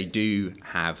equally, if they do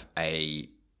have a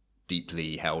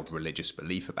deeply held religious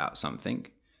belief about something,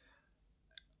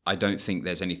 I don't think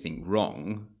there's anything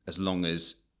wrong as long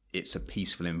as it's a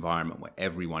peaceful environment where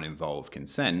everyone involved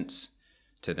consents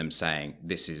to them saying,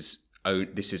 this is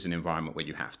an environment where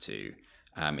you have to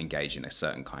engage in a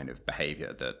certain kind of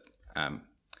behavior that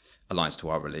aligns to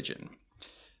our religion.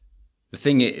 The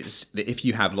thing is that if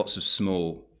you have lots of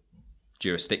small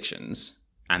jurisdictions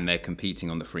and they're competing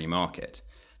on the free market,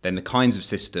 then the kinds of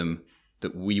system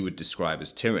that we would describe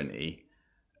as tyranny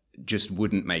just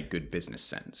wouldn't make good business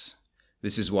sense.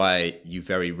 This is why you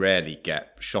very rarely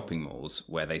get shopping malls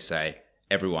where they say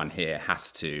everyone here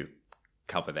has to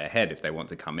cover their head if they want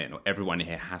to come in, or everyone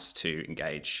here has to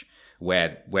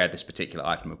wear this particular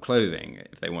item of clothing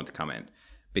if they want to come in,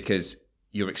 because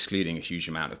you're excluding a huge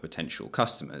amount of potential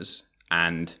customers,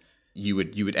 and you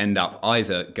would end up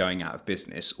either going out of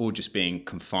business or just being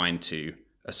confined to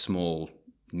a small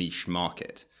niche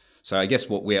market. So I guess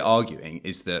what we're arguing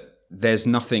is that there's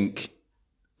nothing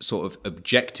sort of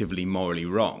objectively morally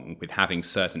wrong with having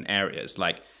certain areas.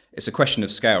 Like, it's a question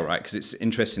of scale, right? Because it's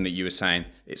interesting that you were saying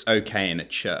it's okay in a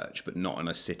church, but not on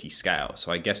a city scale.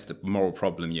 So I guess the moral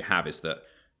problem you have is that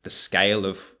the scale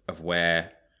of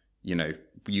where,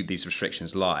 these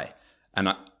restrictions lie.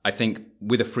 And I think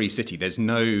with a free city, there's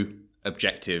no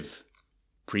objective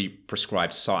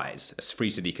prescribed size. A free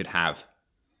city could have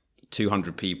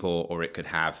 200 people, or it could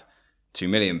have 2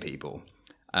 million people.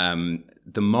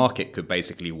 The market could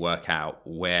basically work out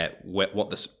what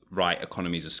the right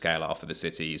economies of scale are for the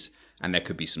cities, and there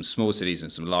could be some small cities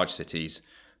and some large cities.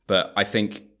 But I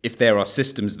think if there are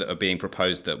systems that are being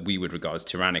proposed that we would regard as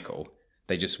tyrannical,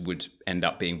 they just would end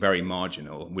up being very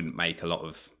marginal, wouldn't make a lot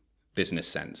of business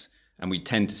sense. And we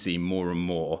tend to see more and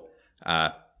more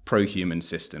pro-human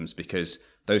systems, because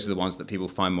those are the ones that people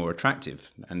find more attractive,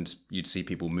 and you'd see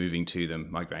people moving to them,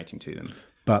 migrating to them.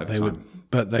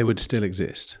 But they would still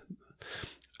exist.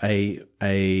 A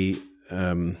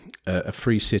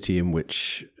free city in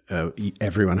which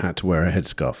everyone had to wear a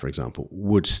headscarf, for example,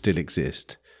 would still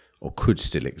exist, or could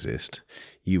still exist.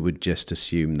 You would just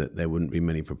assume that there wouldn't be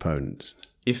many proponents.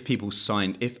 If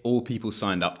all people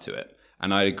signed up to it.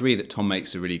 And I agree that Tom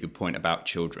makes a really good point about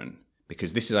children,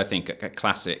 because this is, I think, a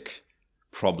classic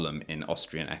problem in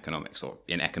Austrian economics, or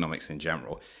in economics in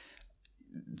general,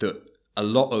 that a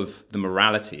lot of the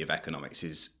morality of economics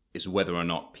is whether or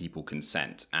not people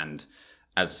consent. And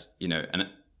as you know,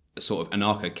 a sort of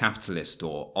anarcho-capitalist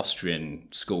or Austrian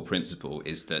school principle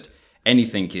is that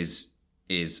anything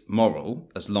is moral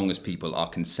as long as people are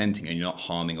consenting and you're not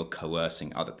harming or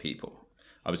coercing other people.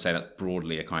 I would say that's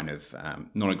broadly a kind of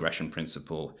non-aggression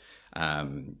principle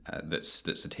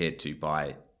that's adhered to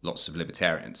by lots of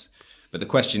libertarians. But the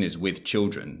question is, with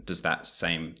children, does that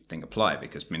same thing apply?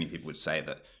 Because many people would say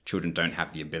that children don't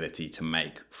have the ability to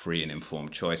make free and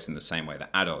informed choice in the same way that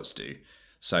adults do.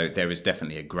 So there is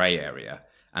definitely a grey area.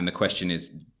 And the question is,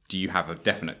 do you have a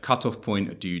definite cutoff point,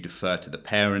 or do you defer to the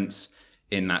parents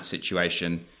in that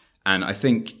situation? And I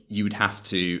think you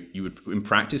would in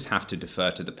practice have to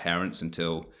defer to the parents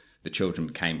until the children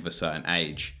became of a certain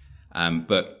age.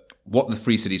 But what the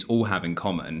Free Cities all have in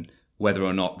common, whether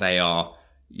or not they are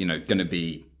going to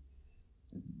be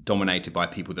dominated by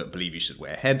people that believe you should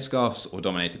wear headscarves or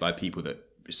dominated by people that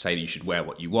say that you should wear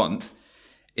what you want,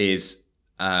 is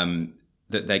that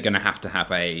they're going to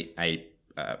have a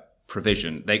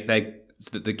provision.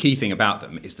 The key thing about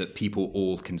them is that people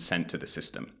all consent to the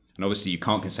system. And obviously you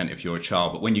can't consent if you're a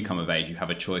child, but when you come of age, you have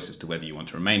a choice as to whether you want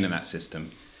to remain in that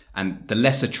system. And the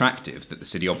less attractive that the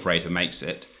city operator makes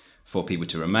it for people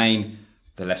to remain,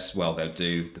 the less well they'll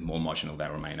do, the more marginal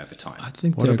they'll remain over time. I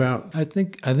think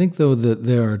though that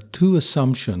there are two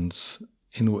assumptions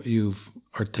in what you've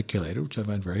articulated, which I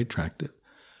find very attractive,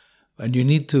 and you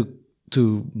need to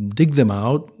dig them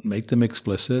out, make them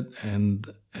explicit, and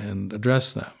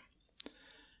address them.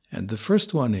 And the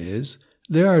first one is,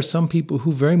 there are some people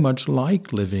who very much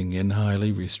like living in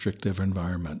highly restrictive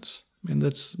environments. I mean,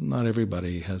 that's not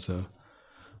everybody has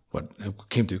what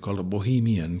came to be called a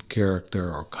bohemian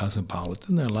character or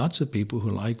cosmopolitan. There are lots of people who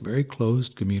like very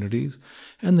closed communities,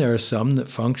 and there are some that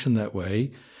function that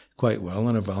way quite well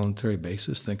on a voluntary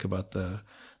basis. Think about the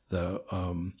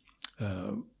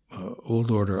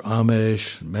Old Order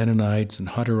Amish, Mennonites, and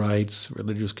Hutterites,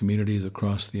 religious communities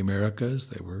across the Americas.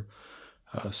 They were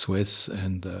Swiss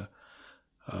and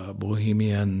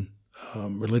Bohemian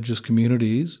religious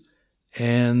communities,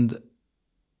 and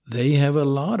they have a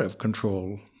lot of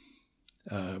control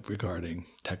regarding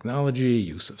technology,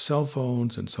 use of cell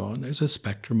phones, and so on. There's a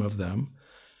spectrum of them.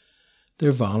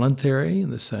 They're voluntary in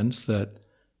the sense that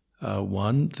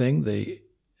one thing, they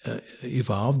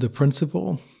evolved the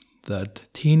principle that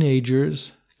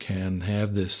teenagers can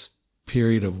have this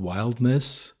period of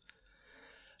wildness,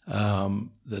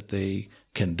 that they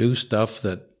can do stuff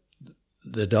that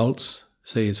the adults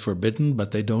say is forbidden,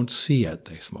 but they don't see it.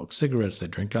 They smoke cigarettes, they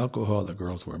drink alcohol, the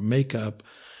girls wear makeup,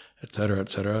 etc.,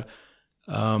 etc.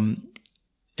 And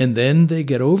then they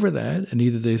get over that, and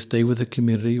either they stay with the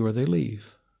community or they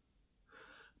leave.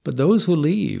 But those who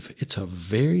leave, it's a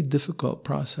very difficult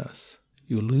process.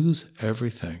 You lose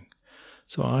everything.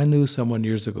 So I knew someone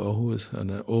years ago who was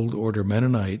an Old Order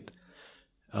Mennonite,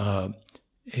 and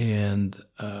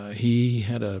he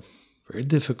had a very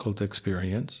difficult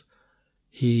experience.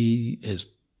 His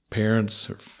parents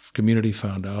or community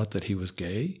found out that he was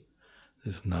gay.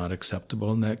 It's not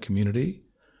acceptable in that community.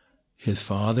 His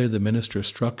father, the minister,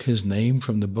 struck his name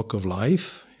from the Book of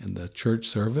Life in the church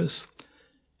service,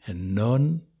 and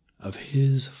none of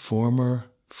his former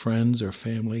friends or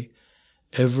family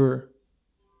ever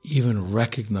even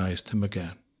recognized him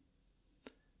again.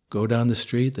 Go down the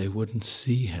street, they wouldn't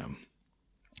see him.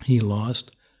 He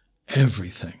lost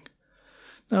everything.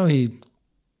 Now he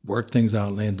worked things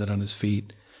out, landed on his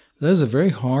feet. There's a very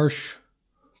harsh,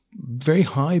 very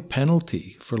high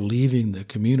penalty for leaving the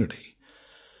community.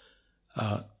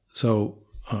 So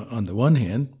on the one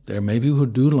hand, there may be who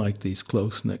do like these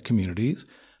close-knit communities.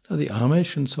 Now the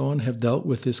Amish and so on have dealt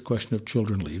with this question of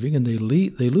children leaving, and they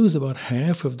lose about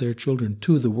half of their children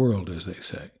to the world, as they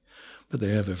say. But they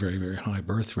have a very, very high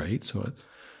birth rate, so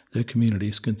their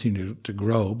communities continue to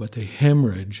grow, but they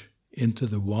hemorrhage into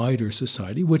the wider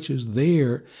society, which is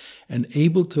there and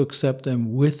able to accept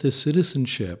them with the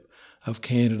citizenship of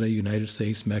Canada, United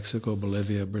States, Mexico,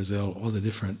 Bolivia, Brazil, all the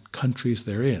different countries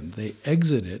they're in. They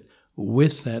exit it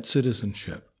with that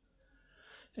citizenship,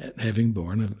 having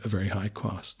borne a very high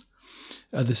cost.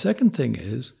 The second thing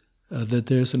is that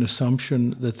there's an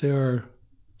assumption that there are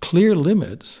clear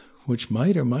limits, which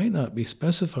might or might not be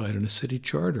specified in a city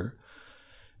charter,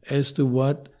 as to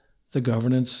what the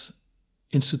governance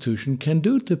institution can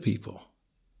do to people.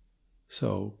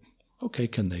 So, okay,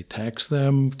 can they tax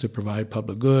them to provide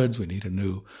public goods? We need a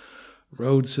new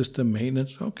road system,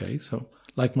 maintenance. Okay, so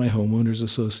like my homeowners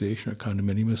association or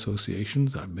condominium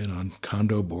associations, I've been on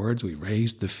condo boards. We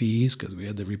raised the fees because we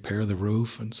had to repair the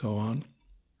roof and so on.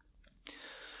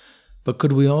 But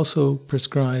could we also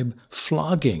prescribe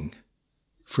flogging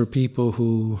for people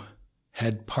who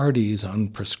had parties on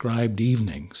prescribed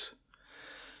evenings?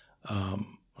 When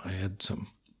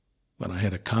I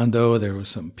had a condo, there was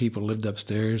some people lived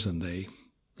upstairs and they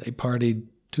partied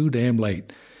too damn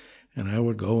late. And I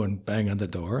would go and bang on the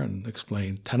door and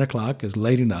explain 10 o'clock is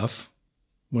late enough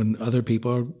when other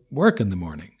people work in the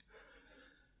morning.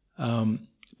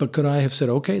 But could I have said,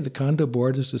 okay, the condo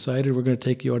board has decided we're going to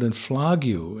take you out and flog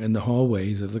you in the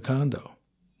hallways of the condo?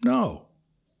 No,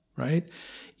 right?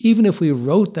 Even if we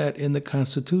wrote that in the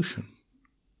Constitution,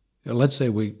 let's say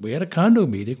we had a condo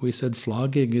meeting, we said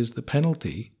flogging is the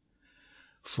penalty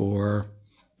for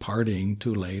partying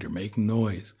too late or making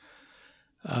noise.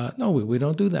 No, we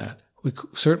don't do that. We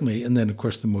certainly, and then of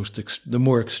course the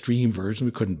more extreme version,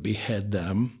 we couldn't behead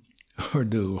them or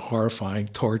do horrifying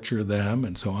torture them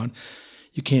and so on.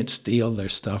 You can't steal their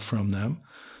stuff from them.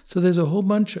 So there's a whole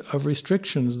bunch of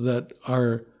restrictions that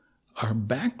are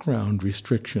background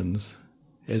restrictions.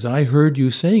 As I heard you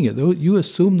saying it, you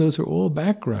assume those are all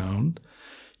background.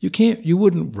 You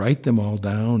wouldn't write them all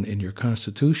down in your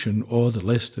Constitution, or the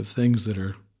list of things that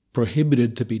are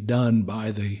prohibited to be done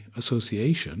by the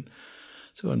association.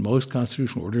 So in most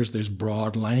constitutional orders, there's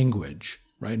broad language,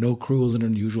 right? No cruel and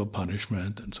unusual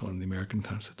punishment, and so on in the American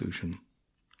Constitution,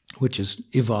 which has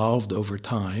evolved over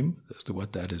time as to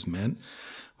what that has meant.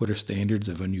 What are standards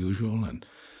of unusual and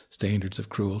standards of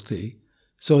cruelty?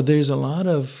 So there's a lot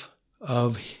of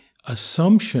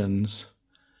assumptions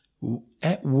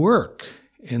at work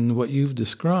in what you've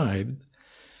described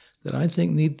that I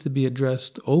think need to be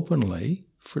addressed openly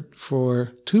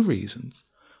for two reasons.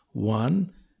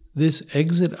 One, this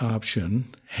exit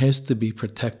option has to be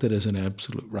protected as an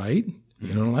absolute right.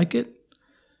 You don't like it,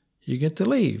 you get to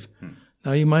leave.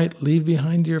 Now, you might leave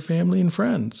behind your family and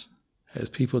friends, as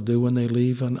people do when they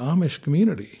leave an Amish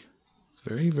community. It's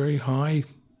very, very high.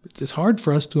 It's hard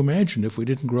for us to imagine, if we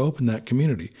didn't grow up in that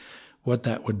community, what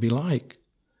that would be like.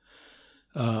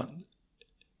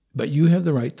 But you have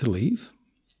the right to leave.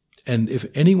 And if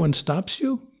anyone stops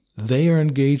you, they are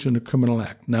engaged in a criminal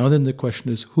act. Now then the question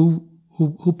is, who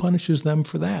punishes them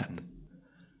for that?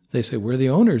 They say, we're the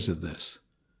owners of this.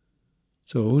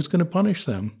 So who's going to punish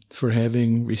them for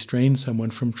having restrained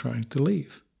someone from trying to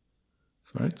leave?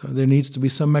 Right? So there needs to be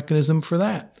some mechanism for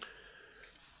that.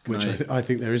 Which I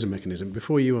think there is a mechanism.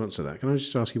 Before you answer that, can I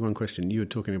just ask you one question? You were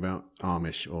talking about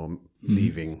Amish or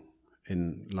leaving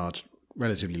in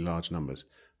relatively large numbers.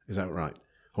 Is that right?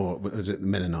 Or was it the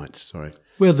Mennonites? Sorry.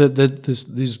 Well,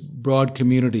 these broad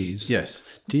communities. Yes.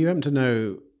 Do you happen to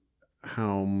know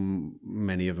how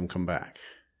many of them come back?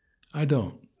 I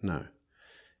don't. No.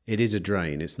 It is a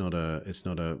drain. It's not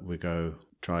a we go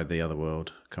try the other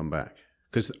world, come back.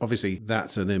 Because obviously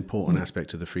that's an important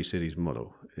aspect of the Free Cities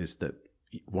model, is that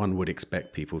one would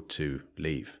expect people to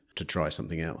leave, to try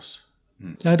something else.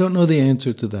 I don't know the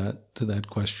answer to that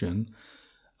question.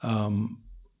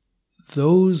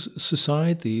 Those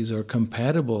societies are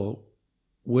compatible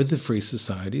with the free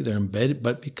society. They're embedded,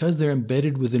 but because they're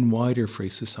embedded within wider free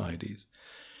societies,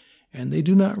 and they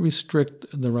do not restrict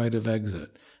the right of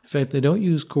exit. In fact, they don't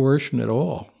use coercion at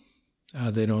all.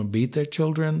 They don't beat their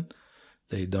children.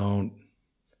 They don't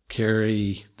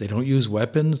use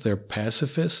weapons. They're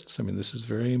pacifists. I mean, this is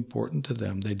very important to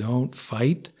them. They don't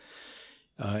fight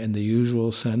in the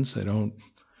usual sense.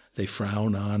 They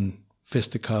frown on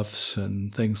fisticuffs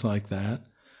and things like that.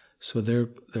 So they're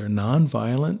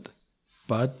nonviolent,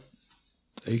 but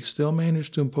they still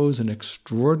manage to impose an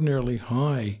extraordinarily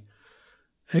high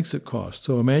exit cost.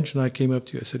 So imagine I came up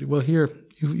to you, I said, well, here,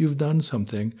 you've done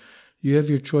something. You have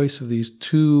your choice of these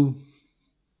two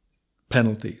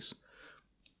penalties.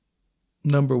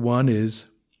 Number one is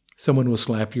someone will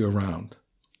slap you around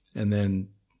and then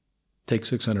take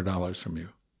 $600 from you.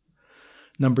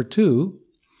 Number two,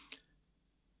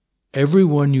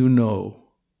 everyone you know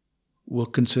will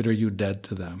consider you dead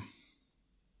to them.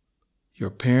 Your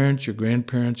parents, your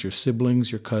grandparents, your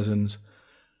siblings, your cousins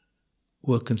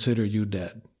will consider you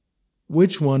dead.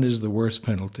 Which one is the worst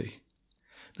penalty?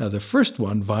 Now, the first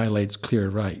one violates clear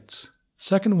rights.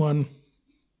 Second one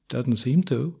doesn't seem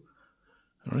to.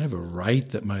 I don't have a right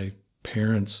that my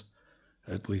parents,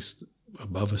 at least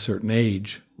above a certain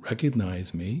age,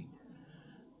 recognize me.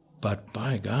 But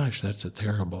by gosh, that's a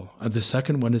terrible. The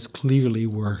second one is clearly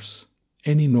worse.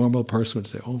 Any normal person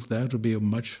would say, oh, that would be a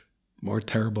much more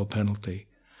terrible penalty.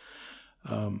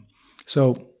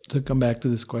 So to come back to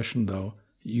this question, though,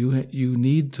 you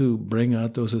need to bring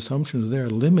out those assumptions. There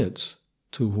are limits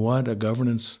to what a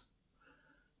governance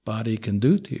body can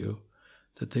do to you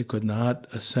that they could not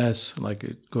assess, like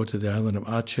go to the island of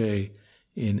Aceh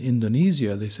in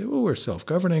Indonesia. They say, well, we're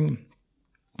self-governing.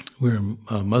 We're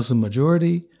a Muslim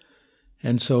majority,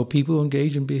 and so people who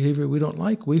engage in behavior we don't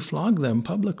like, we flog them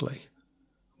publicly,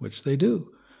 which they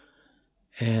do.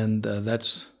 And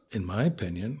that's, in my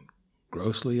opinion,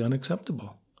 grossly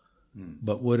unacceptable.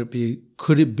 But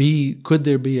could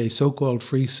there be a so-called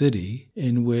free city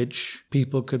in which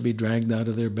people could be dragged out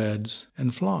of their beds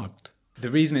and flogged?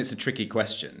 The reason it's a tricky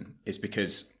question is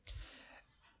because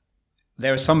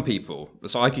there are some people,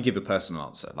 so I could give a personal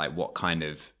answer, like what kind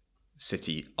of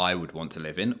city I would want to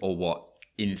live in or what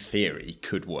in theory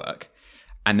could work.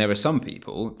 And there are some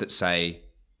people that say,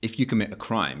 if you commit a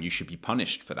crime, you should be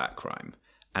punished for that crime.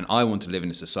 And I want to live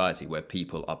in a society where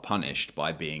people are punished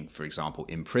by being, for example,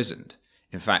 imprisoned.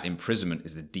 In fact, imprisonment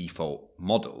is the default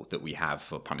model that we have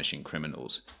for punishing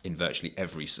criminals in virtually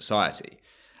every society.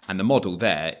 And the model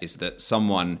there is that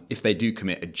someone, if they do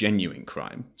commit a genuine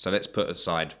crime, so let's put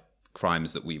aside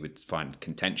crimes that we would find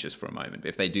contentious for a moment, but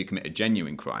if they do commit a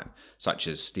genuine crime, such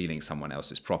as stealing someone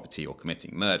else's property or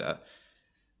committing murder,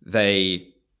 they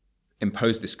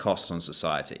impose this cost on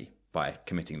society by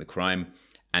committing the crime,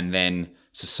 and then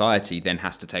society then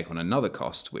has to take on another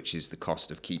cost, which is the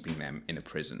cost of keeping them in a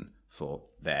prison for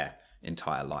their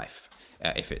entire life,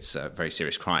 if it's a very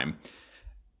serious crime.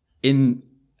 In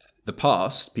the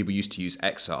past, people used to use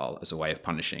exile as a way of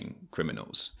punishing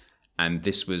criminals, and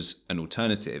this was an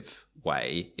alternative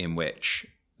way in which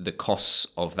the costs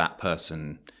of that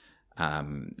person's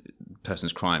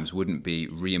crimes wouldn't be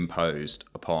reimposed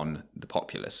upon the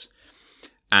populace.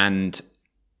 And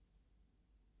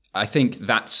I think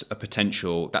that's a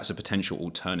potential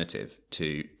alternative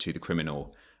to the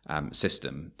criminal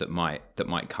system that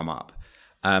might come up.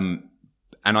 And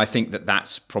I think that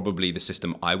that's probably the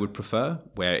system I would prefer,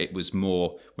 where it was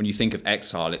more, when you think of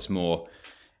exile, it's more,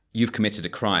 you've committed a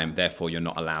crime, therefore you're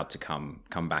not allowed to come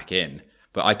back in.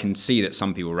 But I can see that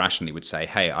some people rationally would say,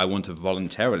 hey, I want to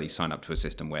voluntarily sign up to a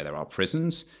system where there are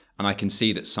prisons. And I can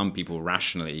see that some people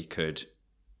rationally could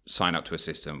sign up to a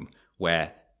system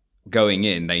where going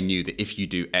in, they knew that if you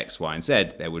do X, Y, and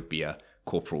Z, there would be a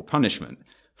corporal punishment.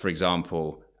 For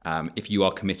example, if you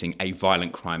are committing a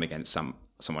violent crime against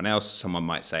someone else, someone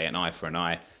might say an eye for an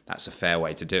eye. That's a fair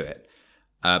way to do it.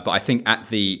 But I think at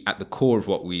the core of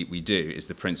what we do is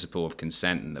the principle of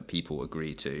consent, and that people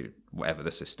agree to whatever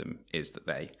the system is that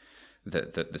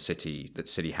the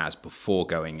city has before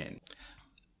going in.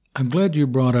 I'm glad you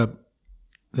brought up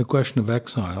the question of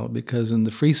exile, because in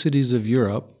the free cities of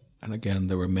Europe, and again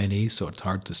there were many, so it's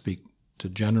hard to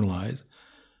generalize,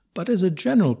 but as a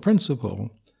general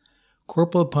principle,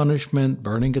 corporal punishment,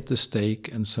 burning at the stake,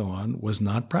 and so on, was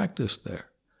not practiced there.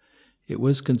 It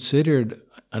was considered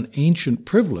an ancient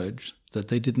privilege that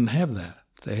they didn't have that.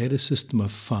 They had a system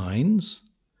of fines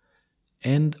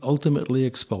and ultimately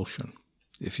expulsion.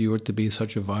 If you were to be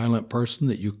such a violent person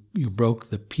that you broke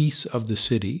the peace of the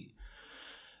city,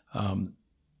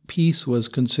 peace was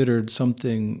considered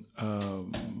something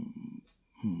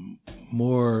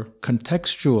more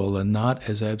contextual and not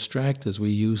as abstract as we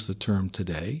use the term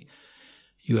today.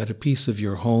 You had a piece of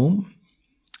your home.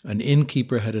 An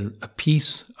innkeeper had a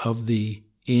piece of the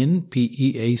inn,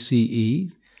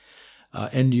 P-E-A-C-E,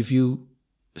 and if you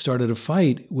started a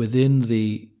fight within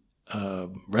the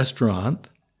restaurant,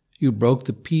 you broke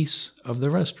the peace of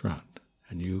the restaurant,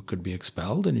 and you could be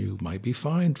expelled, and you might be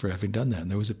fined for having done that.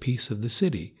 And there was a piece of the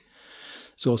city.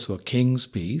 It's also a king's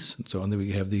peace, and so on.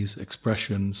 We have these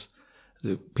expressions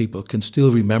that people can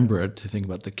still remember it to think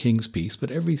about the king's peace,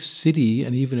 but every city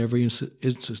and even every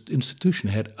institution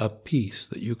had a peace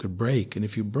that you could break. And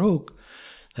if you broke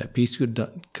that peace, you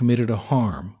had committed a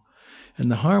harm.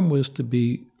 And the harm was to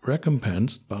be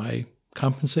recompensed by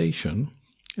compensation.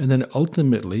 And then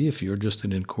ultimately, if you're just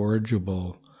an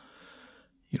incorrigible,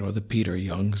 the Peter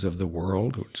Youngs of the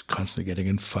world, who's constantly getting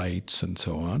in fights and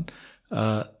so on,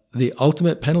 the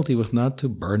ultimate penalty was not to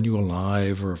burn you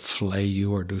alive or flay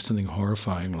you or do something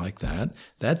horrifying like that.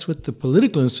 That's what the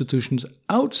political institutions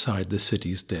outside the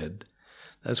cities did.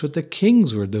 That's what the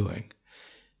kings were doing.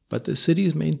 But the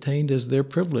cities maintained as their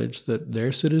privilege that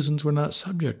their citizens were not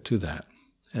subject to that.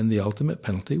 And the ultimate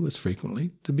penalty was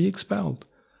frequently to be expelled.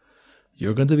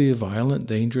 You're going to be a violent,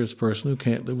 dangerous person who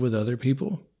can't live with other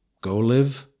people? Go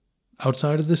live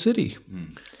outside of the city.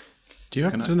 Do you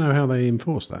happen to know how they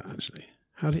enforce that, actually?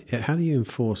 How do you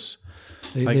enforce?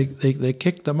 They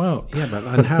kicked them out.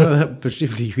 Yeah, and how?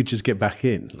 Presumably, you could just get back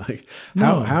in. Like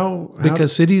how?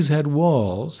 Because cities had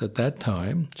walls at that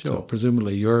time. Sure. So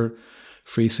presumably, your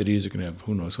free cities are going to have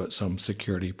who knows what, some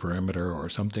security perimeter or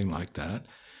something like that,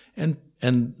 and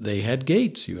they had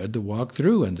gates. You had to walk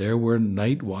through, and there were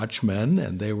night watchmen,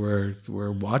 and they were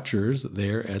watchers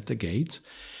there at the gates,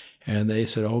 and they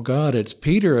said, "Oh God, it's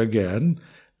Peter again."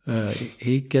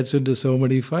 He gets into so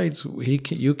many fights.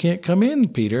 You can't come in,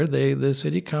 Peter. The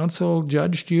city council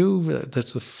judged you.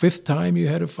 That's the 5th time you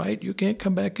had a fight. You can't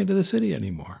come back into the city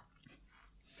anymore.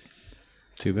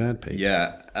 Too bad, Pete.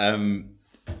 Yeah.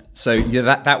 So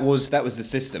that was the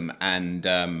system, and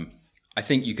I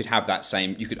think you could have that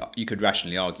same. You could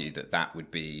rationally argue that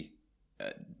would be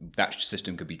that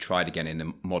system could be tried again in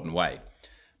a modern way.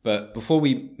 But before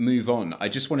we move on, I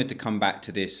just wanted to come back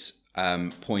to this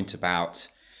point about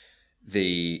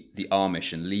the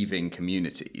Amish and leaving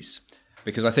communities,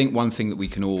 because I think one thing that we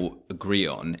can all agree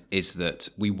on is that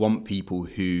we want people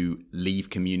who leave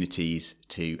communities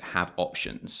to have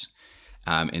options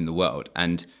in the world.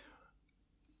 And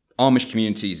Amish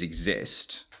communities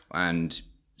exist, and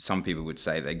some people would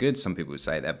say they're good, some people would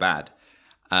say they're bad.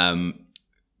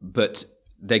 But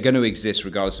they're going to exist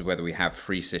regardless of whether we have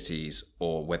free cities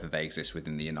or whether they exist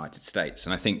within the United States.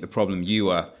 And I think the problem you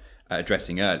were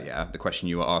addressing earlier, the question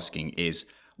you were asking, is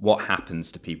what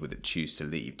happens to people that choose to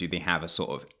leave? Do they have a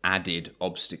sort of added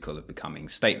obstacle of becoming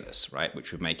stateless, right,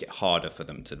 which would make it harder for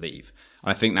them to leave? And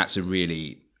I think that's a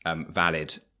really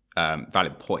valid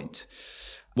point.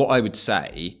 What I would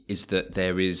say is that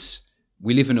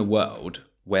we live in a world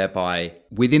whereby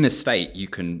within a state you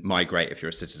can migrate if you're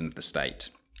a citizen of the state,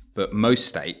 but most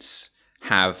states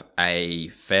have a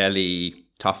fairly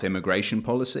tough immigration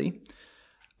policy.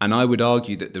 And I would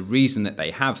argue that the reason that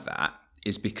they have that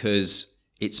is because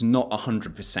it's not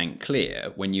 100%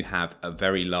 clear when you have a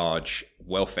very large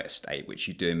welfare state, which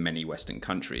you do in many Western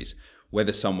countries,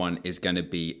 whether someone is going to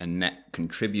be a net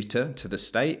contributor to the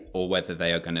state or whether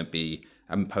they are going to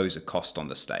impose a cost on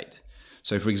the state.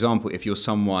 So, for example, if you're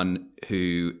someone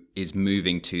who is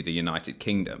moving to the United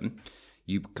Kingdom,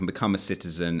 you can become a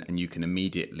citizen and you can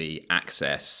immediately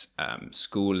access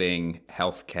schooling,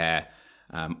 healthcare,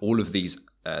 all of these,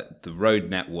 the road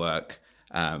network,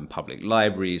 public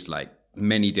libraries, like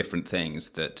many different things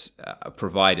that are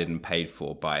provided and paid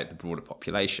for by the broader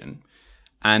population.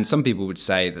 And some people would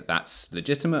say that that's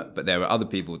legitimate, but there are other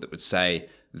people that would say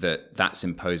that that's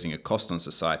imposing a cost on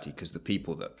society because the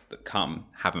people that come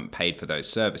haven't paid for those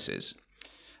services.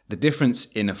 The difference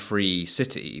in a free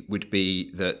city would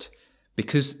be that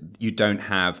because you don't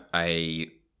have a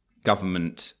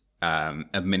government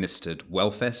administered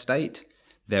welfare state,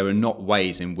 there are not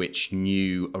ways in which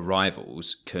new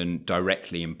arrivals can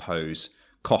directly impose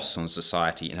costs on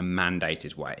society in a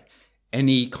mandated way.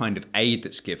 Any kind of aid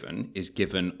that's given is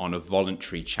given on a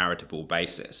voluntary charitable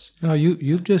basis. Now,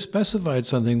 you've just specified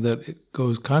something that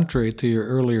goes contrary to your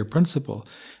earlier principle.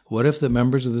 What if the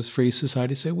members of this free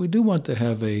society say, we do want to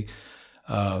have a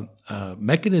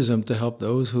mechanism to help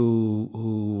those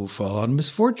who fall on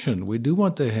misfortune. We do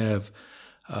want to have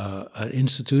an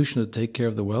institution to take care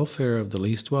of the welfare of the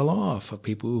least well off, of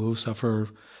people who suffer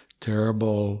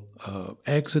terrible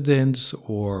accidents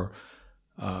or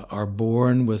are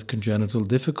born with congenital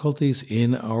difficulties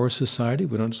in our society.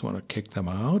 We don't just want to kick them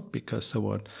out because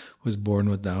someone was born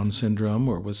with Down syndrome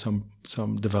or with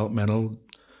some developmental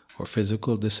or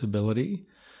physical disability.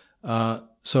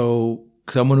 So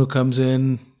someone who comes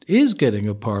in is getting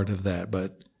a part of that.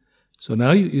 But so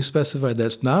now you specified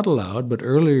that's not allowed, but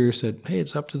earlier you said, hey,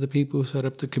 it's up to the people who set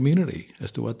up the community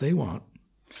as to what they want.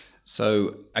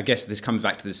 So I guess this comes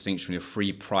back to the distinction between a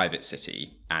free private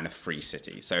city and a free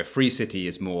city. So a free city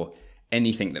is more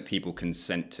anything that people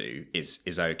consent to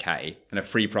is okay. And a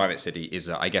free private city is,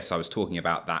 I guess I was talking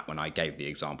about that when I gave the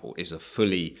example, is a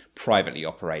fully privately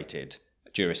operated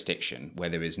jurisdiction where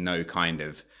there is no kind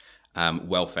of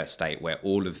welfare state where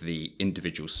all of the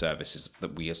individual services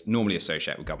that we normally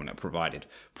associate with government are provided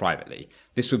privately.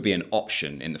 This would be an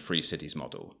option in the free cities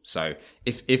model. So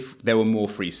if there were more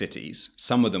free cities,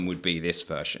 some of them would be this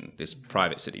version, this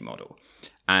private city model.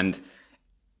 And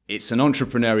it's an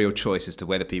entrepreneurial choice as to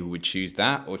whether people would choose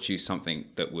that or choose something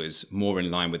that was more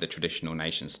in line with a traditional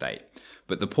nation state.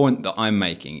 But the point that I'm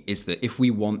making is that if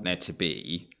we want there to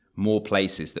be more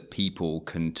places that people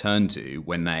can turn to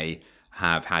when they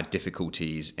have had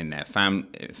difficulties in their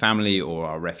family or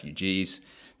are refugees,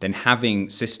 then having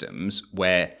systems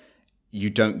where you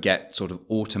don't get sort of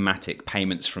automatic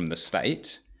payments from the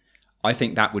state, I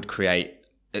think that would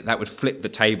flip the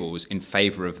tables in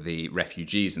favor of the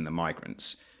refugees and the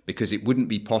migrants, because it wouldn't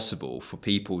be possible for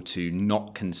people to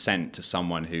not consent to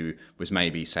someone who was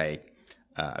maybe, say,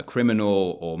 a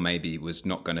criminal or maybe was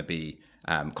not going to be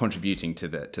contributing to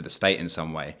the state in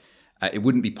some way. It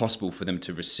wouldn't be possible for them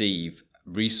to receive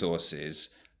resources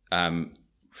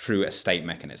through a state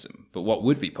mechanism. But what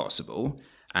would be possible,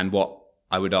 and what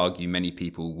I would argue many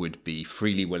people would be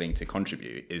freely willing to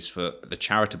contribute, is for the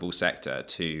charitable sector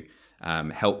to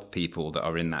help people that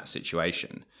are in that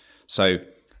situation. So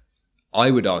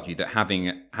I would argue that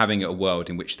having a world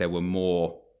in which there were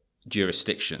more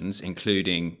jurisdictions,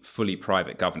 including fully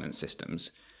private governance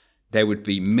systems, there would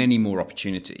be many more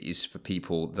opportunities for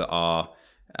people that are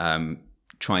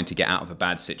trying to get out of a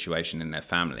bad situation in their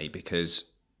family,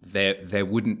 because there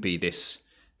wouldn't be this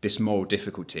moral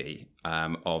difficulty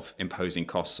of imposing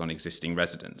costs on existing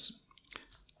residents.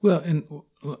 Well, and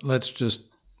let's just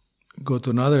go to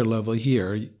another level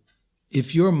here.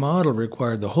 If your model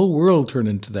required the whole world turn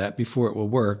into that before it will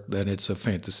work, then it's a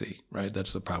fantasy, right?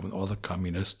 That's the problem. All the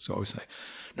communists always say,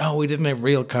 no, we didn't have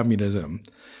real communism.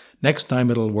 Next time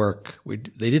it'll work.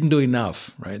 They didn't do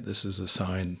enough, right? This is a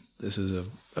sign. This is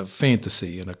a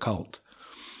fantasy and a cult.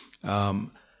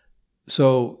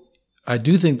 So I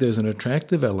do think there's an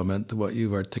attractive element to what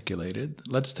you've articulated.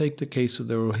 Let's take the case of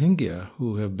the Rohingya,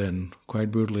 who have been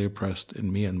quite brutally oppressed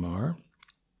in Myanmar,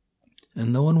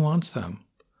 and no one wants them.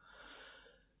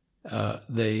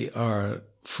 They are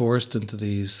forced into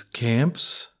these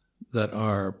camps that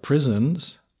are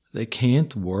prisons. They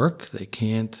can't work. They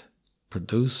can't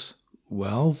produce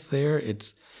wealth there.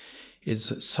 It's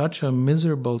such a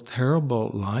miserable,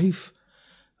 terrible life.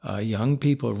 Young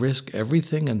people risk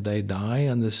everything and they die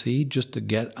on the sea just to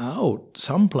get out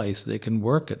someplace they can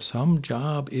work at some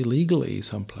job illegally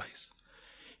someplace.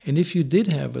 And if you did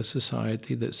have a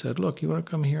society that said, look, you want to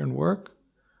come here and work?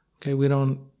 Okay, we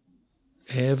don't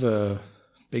have a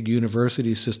big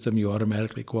university system you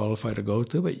automatically qualify to go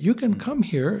to, but you can come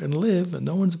here and live and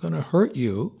no one's going to hurt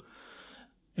you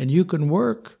and you can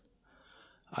work.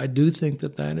 I do think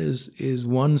that is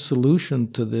one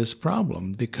solution to this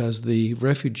problem, because the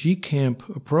refugee camp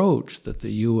approach that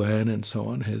the UN and so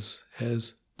on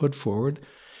has put forward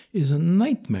is a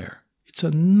nightmare. It's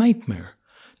a nightmare.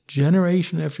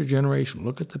 Generation after generation.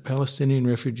 Look at the Palestinian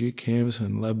refugee camps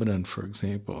in Lebanon, for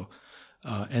example.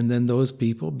 And then those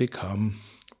people become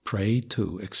prey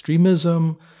to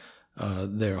extremism.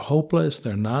 They're hopeless.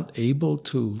 They're not able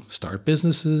to start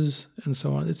businesses and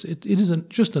so on. It is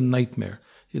just a nightmare.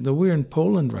 We're in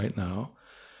Poland right now.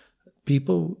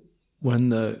 People, when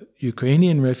the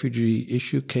Ukrainian refugee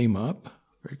issue came up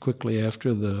very quickly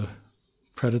after the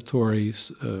predatory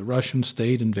Russian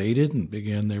state invaded and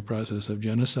began their process of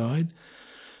genocide,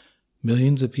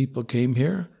 millions of people came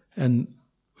here, and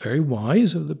very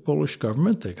wise of the Polish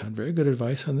government, they got very good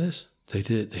advice on this. They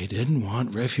didn't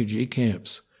want refugee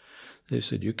camps. They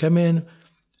said, you come in,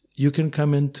 you can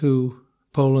come into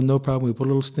Poland, no problem. We put a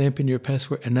little stamp in your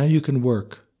passport, and now you can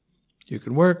work. You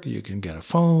can work, you can get a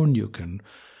phone, you can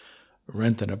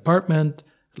rent an apartment.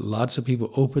 Lots of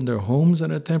people opened their homes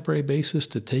on a temporary basis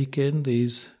to take in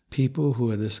these people who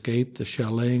had escaped the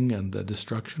shelling and the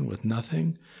destruction with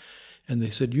nothing. And they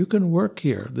said, you can work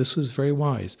here. This was very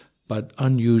wise, but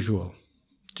unusual,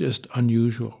 just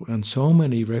unusual. And so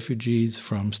many refugees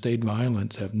from state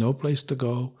violence have no place to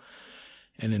go.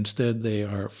 And instead they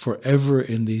are forever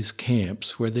in these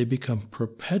camps where they become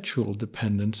perpetual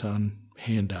dependents on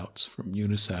handouts from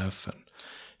UNICEF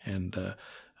and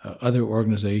other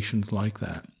organizations like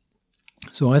that.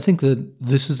 So I think that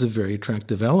this is a very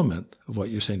attractive element of what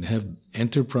you're saying, to have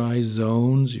enterprise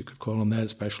zones, you could call them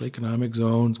that, special economic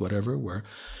zones, whatever, where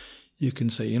you can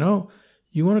say, you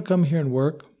want to come here and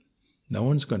work, no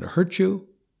one's going to hurt you.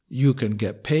 You can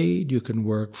get paid, you can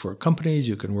work for companies,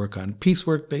 you can work on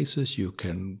piecework basis, you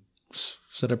can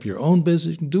set up your own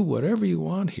business, you can do whatever you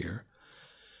want here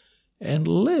and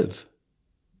live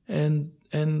and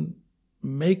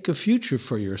make a future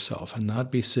for yourself and not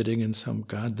be sitting in some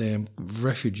goddamn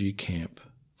refugee camp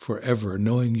forever,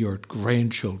 knowing your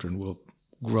grandchildren will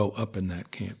grow up in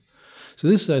that camp. So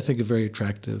this is, I think, a very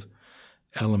attractive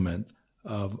element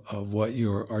of what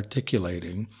you're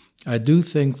articulating. I do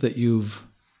think that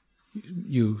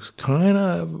you kind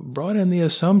of brought in the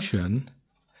assumption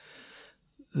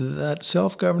that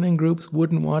self-governing groups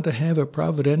wouldn't want to have a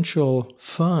providential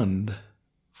fund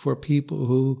for people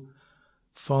who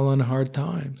fall on hard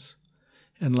times.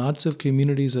 And lots of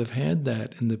communities have had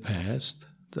that in the past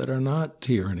that are not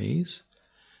tyrannies.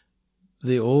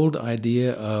 The old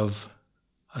idea of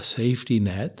a safety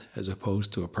net as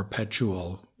opposed to a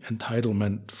perpetual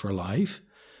entitlement for life,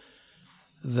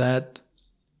 that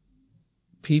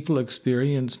people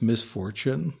experience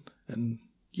misfortune, and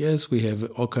yes, we have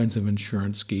all kinds of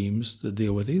insurance schemes to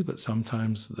deal with these, but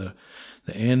sometimes the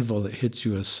anvil that hits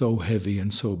you is so heavy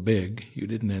and so big, you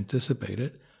didn't anticipate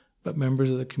it, but members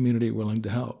of the community are willing to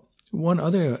help. One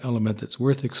other element that's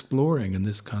worth exploring in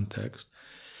this context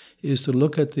is to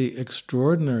look at the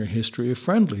extraordinary history of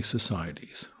friendly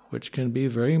societies, which can be a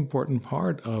very important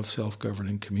part of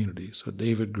self-governing communities. So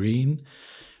David Green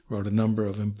wrote a number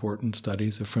of important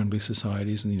studies of friendly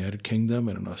societies in the United Kingdom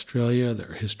and in Australia.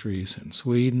 There are histories in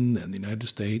Sweden and the United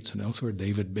States and elsewhere.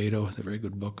 David Beto has a very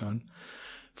good book on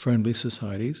friendly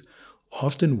societies.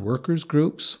 Often workers'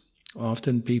 groups,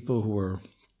 often people who are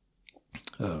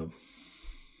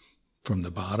from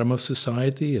the bottom of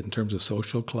society in terms of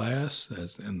social class,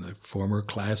 as in the former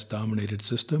class-dominated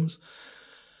systems.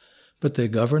 But they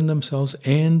governed themselves,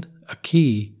 and a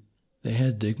key, they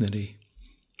had dignity,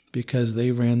 because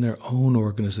they ran their own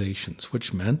organizations,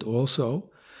 which meant also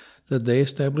that they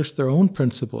established their own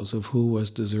principles of who was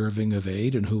deserving of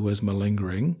aid and who was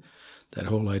malingering. That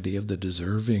whole idea of the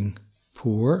deserving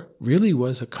poor really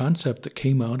was a concept that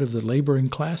came out of the laboring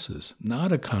classes,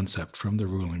 not a concept from the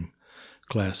ruling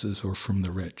classes or from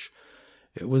the rich.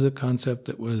 It was a concept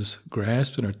that was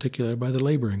grasped and articulated by the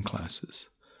laboring classes.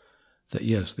 That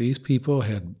yes, these people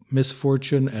had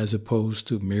misfortune as opposed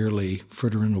to merely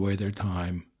frittering away their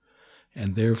time,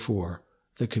 and therefore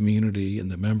the community and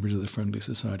the members of the friendly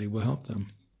society will help them.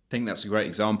 I think that's a great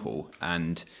example.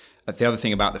 And the other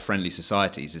thing about the friendly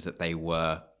societies is that they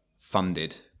were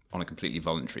funded on a completely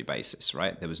voluntary basis,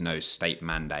 right? There was no state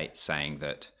mandate saying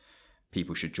that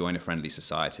people should join a friendly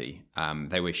society.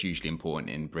 They were hugely important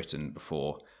in Britain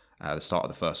before the start of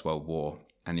the First World War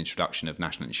and the introduction of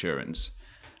national insurance.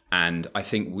 And I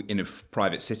think in a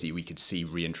private city, we could see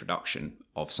reintroduction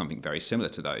of something very similar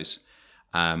to those.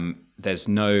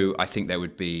 I think there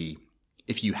would be,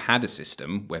 if you had a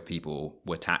system where people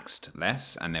were taxed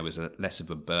less and there was less of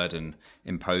a burden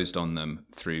imposed on them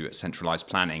through centralized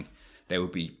planning, there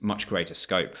would be much greater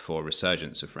scope for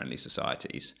resurgence of friendly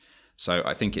societies. So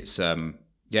I think it's a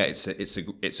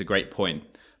great point,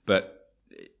 but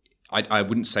I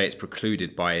wouldn't say it's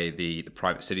precluded by the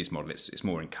private cities model. It's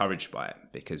more encouraged by it,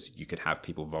 because you could have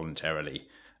people voluntarily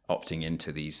opting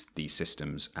into these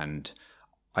systems. And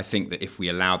I think that if we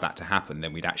allowed that to happen,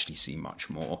 then we'd actually see much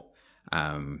more,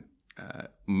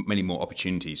 many more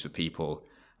opportunities for people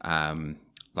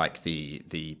like the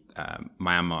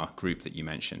Myanmar group that you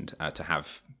mentioned to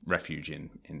have refuge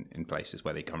in places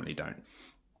where they currently don't.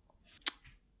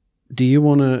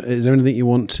 Is there anything you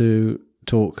want to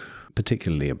talk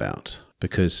particularly about?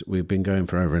 Because we've been going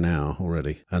for over an hour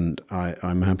already, and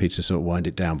I'm happy to sort of wind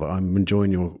it down, but I'm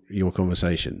enjoying your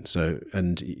conversation. So,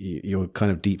 and you're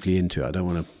kind of deeply into it. I don't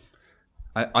want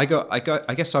to.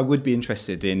 I guess I would be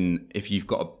interested in, if you've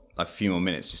got a few more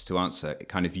minutes just to answer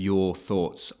kind of your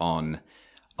thoughts on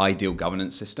ideal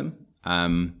governance system.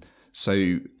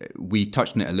 So we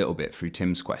touched on it a little bit through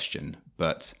Tim's question,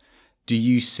 but do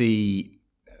you see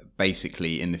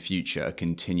basically in the future a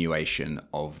continuation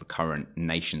of the current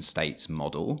nation states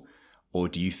model, or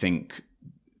do you think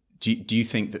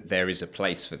that there is a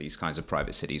place for these kinds of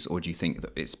private cities, or do you think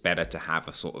that it's better to have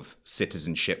a sort of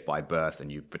citizenship by birth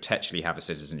and you potentially have a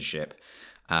citizenship?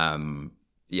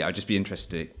 I'd just be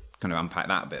interested to kind of unpack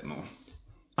that a bit more.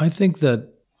 I think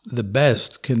that the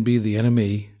best can be the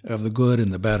enemy of the good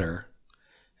and the better.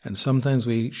 And sometimes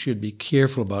we should be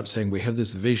careful about saying we have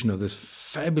this vision of this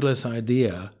fabulous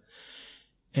idea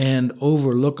and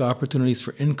overlook opportunities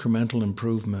for incremental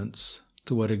improvements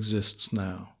to what exists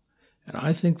now. And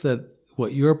I think that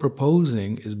what you're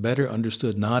proposing is better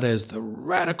understood not as the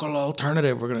radical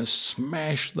alternative, we're going to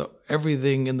smash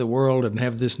everything in the world and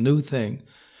have this new thing,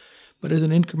 but as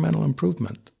an incremental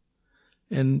improvement.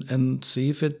 And see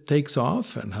if it takes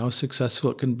off and how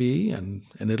successful it can be, and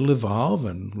it'll evolve,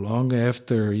 and long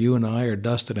after you and I are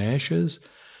dust and ashes,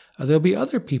 there'll be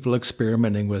other people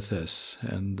experimenting with this.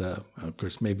 And of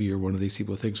course, maybe you're one of these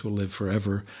people who thinks we'll live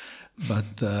forever.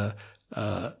 But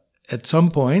at some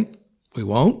point, we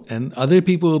won't. And other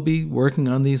people will be working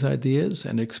on these ideas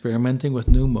and experimenting with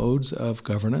new modes of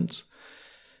governance.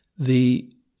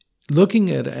 Looking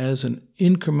at it as an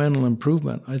incremental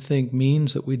improvement, I think,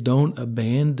 means that we don't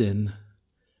abandon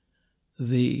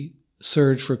the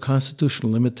search for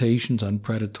constitutional limitations on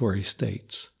predatory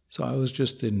states. So I was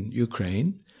just in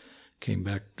Ukraine, came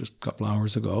back just a couple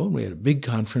hours ago, and we had a big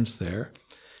conference there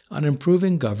on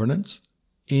improving governance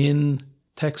in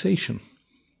taxation,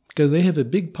 because they have a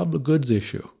big public goods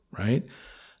issue, right?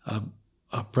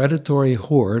 A predatory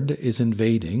horde is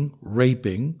invading,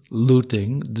 raping,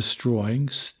 looting, destroying,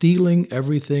 stealing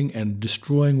everything and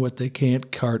destroying what they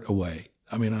can't cart away.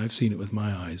 I mean, I've seen it with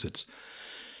my eyes.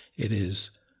 It is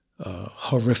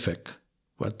horrific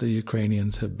what the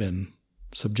Ukrainians have been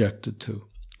subjected to.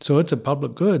 So it's a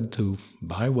public good to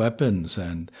buy weapons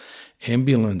and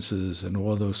ambulances and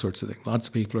all those sorts of things. Lots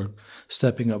of people are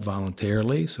stepping up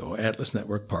voluntarily. So Atlas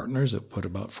Network Partners have put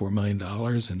about $4 million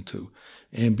into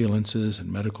ambulances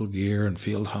and medical gear and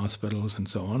field hospitals and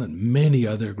so on. And many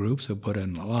other groups have put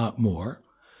in a lot more.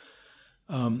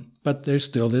 But there's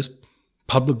still this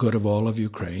public good of all of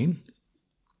Ukraine.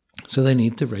 So they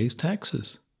need to raise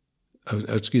taxes.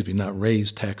 Not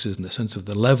raise taxes in the sense of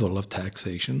the level of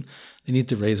taxation. They need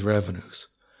to raise revenues.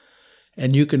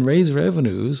 And you can raise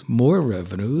revenues, more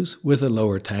revenues, with a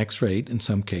lower tax rate in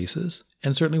some cases,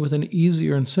 and certainly with an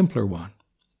easier and simpler one.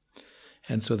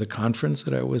 And so the conference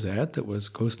that I was at, that was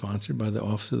co-sponsored by the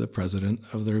Office of the President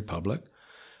of the Republic,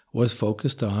 was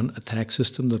focused on a tax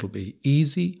system that'll be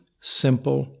easy,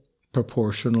 simple,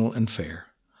 proportional, and fair.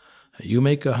 You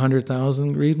make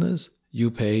 100,000 hryvnias, you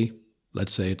pay,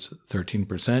 let's say it's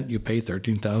 13%, you pay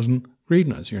 13,000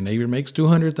 hryvnias. Your neighbor makes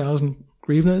 200,000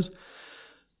 hryvnias,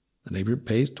 the neighbor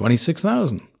pays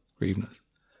 26,000 hryvnias.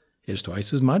 It's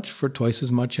twice as much for twice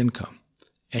as much income.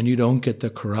 And you don't get the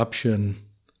corruption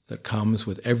that comes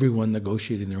with everyone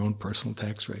negotiating their own personal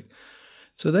tax rate.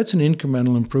 So that's an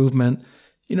incremental improvement.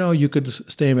 You could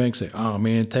stay back and say, oh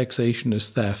man, taxation is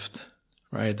theft,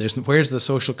 right? Where's the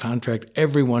social contract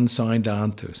everyone signed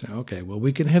on to? Say, okay, well,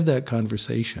 we can have that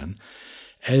conversation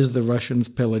as the Russians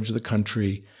pillage the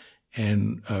country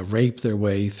and rape their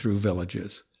way through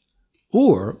villages.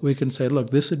 Or we can say, look,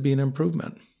 this would be an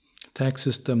improvement. A tax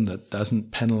system that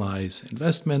doesn't penalize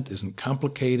investment, isn't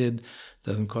complicated,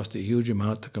 doesn't cost a huge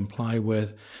amount to comply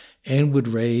with, and would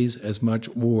raise as much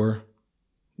or,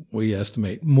 we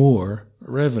estimate, more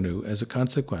revenue as a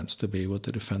consequence to be able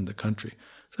to defend the country.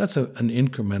 So that's an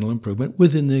incremental improvement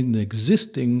within an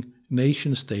existing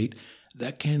nation state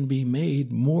that can be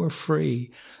made more free,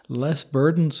 less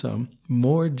burdensome,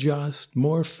 more just,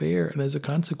 more fair, and as a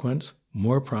consequence,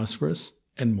 more prosperous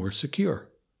and more secure.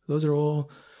 Those are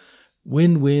all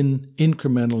win-win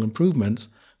incremental improvements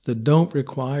that don't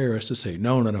require us to say,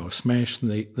 no, smash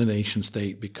the nation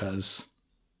state because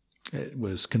it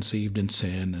was conceived in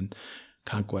sin and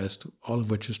conquest, all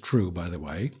of which is true, by the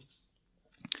way.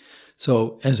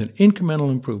 So as an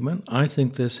incremental improvement, I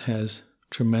think this has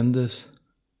tremendous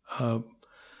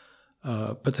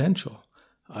potential.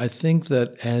 I think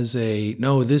that as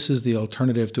this is the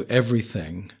alternative to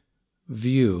everything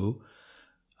view,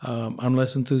 I'm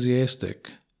less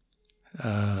enthusiastic,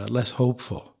 less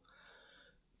hopeful,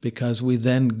 because we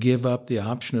then give up the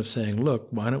option of saying, look,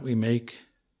 why don't we make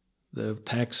the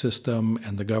tax system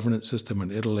and the governance system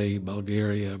in Italy,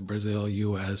 Bulgaria, Brazil,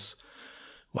 US,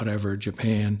 whatever,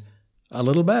 Japan, a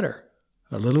little better,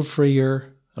 a little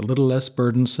freer, a little less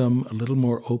burdensome, a little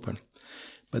more open.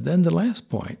 But then the last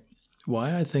point,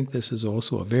 why I think this is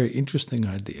also a very interesting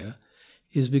idea,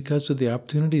 is because of the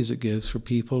opportunities it gives for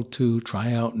people to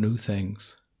try out new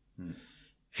things.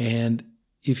 And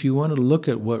if you want to look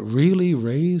at what really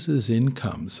raises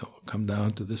income, so we'll come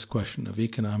down to this question of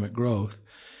economic growth,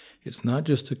 it's not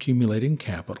just accumulating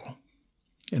capital,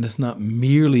 and it's not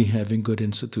merely having good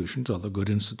institutions, although good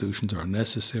institutions are a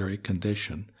necessary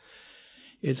condition.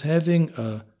 It's having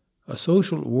a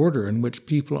social order in which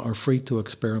people are free to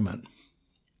experiment.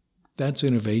 That's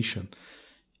innovation.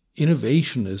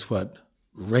 Innovation is what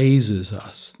raises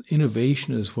us.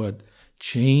 Innovation is what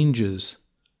changes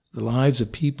the lives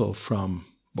of people from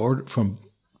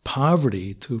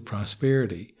poverty to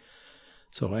prosperity.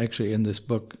 So actually in this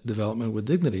book, Development with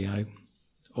Dignity, I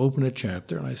open a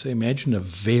chapter and I say, imagine a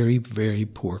very, very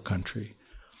poor country.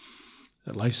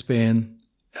 The lifespan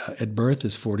at birth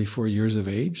is 44 years of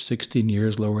age, 16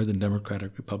 years lower than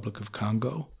Democratic Republic of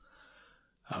Congo.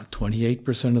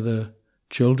 28% of the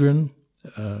children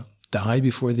die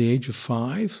before the age of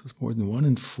 5. So it's more than 1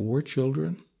 in 4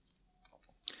 children.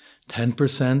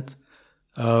 10%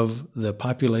 of the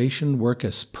population work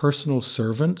as personal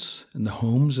servants in the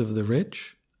homes of the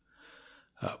rich.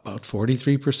 About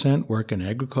 43% work in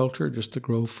agriculture just to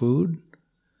grow food.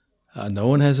 No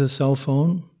one has a cell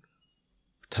phone,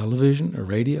 television, or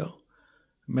radio.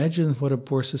 Imagine what a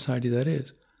poor society that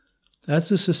is. That's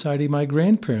the society my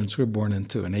grandparents were born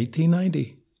into in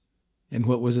 1890, in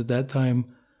what was at that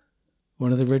time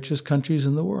one of the richest countries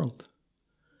in the world.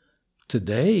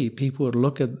 Today, people would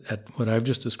look at what I've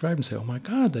just described and say, oh my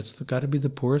God, that's got to be the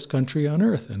poorest country on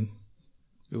earth. And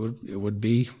it would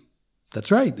be, that's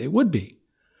right, it would be.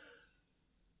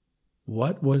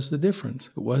 What was the difference?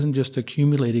 It wasn't just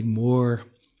accumulating more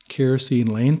kerosene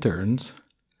lanterns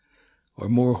or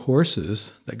more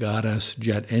horses that got us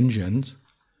jet engines.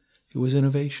 It was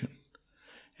innovation.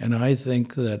 And I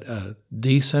think that a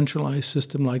decentralized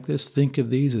system like this, think of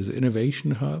these as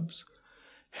innovation hubs,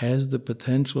 has the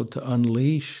potential to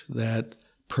unleash that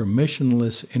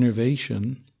permissionless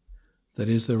innovation that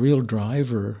is the real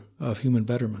driver of human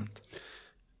betterment.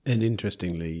 And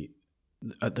interestingly,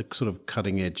 at the sort of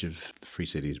cutting edge of the Free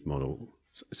Cities model,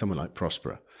 someone like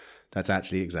Prospera, that's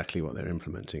actually exactly what they're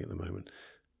implementing at the moment.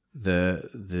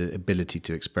 the ability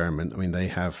to experiment. I mean, they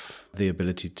have the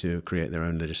ability to create their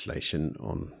own legislation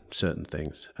on certain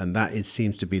things, and that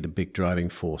seems to be the big driving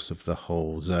force of the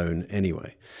whole zone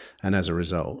anyway. And as a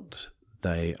result,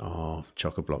 they are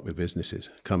chock-a-block with businesses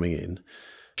coming in,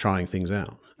 trying things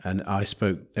out. And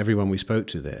everyone we spoke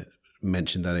to there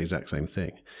mentioned that exact same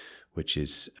thing, which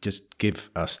is just give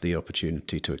us the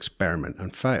opportunity to experiment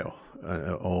and fail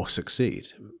or succeed.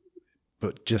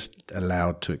 But just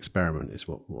allowed to experiment is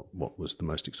what was the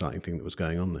most exciting thing that was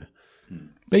going on there.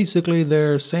 Basically,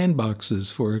 they're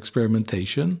sandboxes for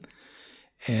experimentation,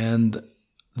 and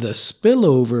the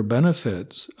spillover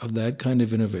benefits of that kind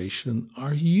of innovation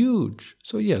are huge.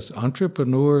 So yes,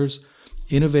 entrepreneurs,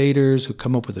 innovators who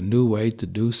come up with a new way to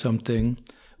do something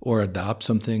or adopt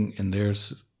something in their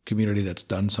community that's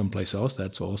done someplace else,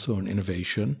 that's also an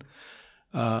innovation.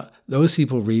 Those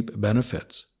people reap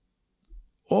benefits.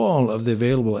 All of the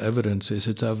available evidence is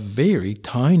it's a very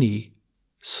tiny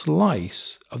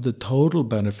slice of the total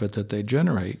benefit that they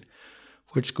generate,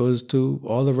 which goes to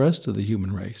all the rest of the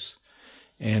human race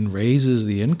and raises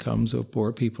the incomes of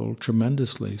poor people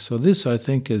tremendously. So this, I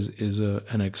think, is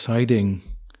an exciting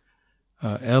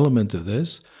element of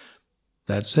this.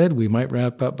 That said, we might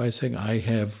wrap up by saying I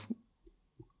have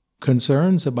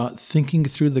concerns about thinking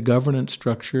through the governance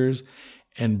structures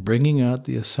and bringing out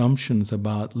the assumptions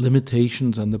about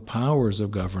limitations on the powers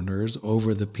of governors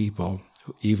over the people,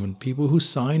 even people who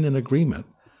sign an agreement.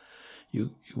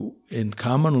 In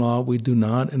common law, we do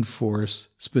not enforce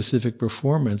specific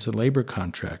performance in labor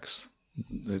contracts.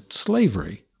 It's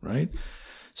slavery, right?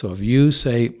 So if you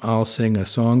say, I'll sing a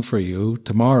song for you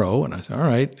tomorrow, and I say, all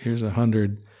right, here's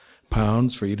 £100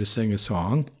 for you to sing a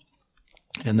song,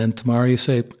 and then tomorrow you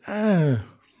say, I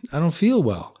don't feel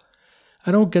well.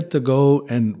 I don't get to go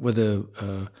and with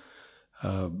a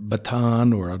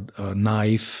baton or a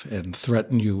knife and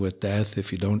threaten you with death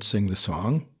if you don't sing the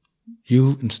song.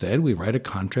 Instead, we write a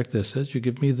contract that says you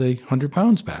give me the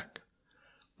 £100 back,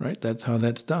 right? That's how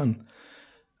that's done.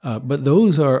 But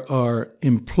those are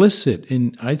implicit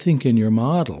I think, in your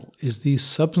model, is these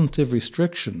substantive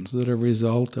restrictions that are a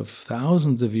result of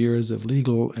thousands of years of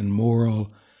legal and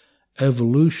moral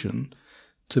evolution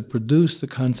to produce the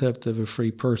concept of a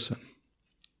free person.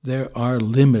 There are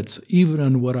limits even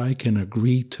on what I can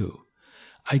agree to.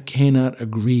 I cannot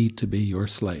agree to be your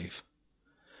slave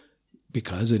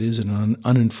because it is an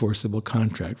unenforceable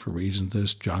contract for reasons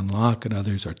that John Locke and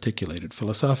others articulated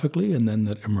philosophically and then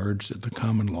that emerged at the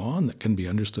common law and that can be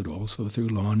understood also through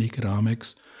law and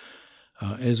economics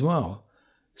as well.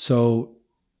 So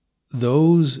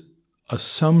those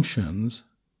assumptions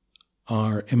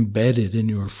are embedded in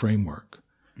your framework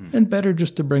and better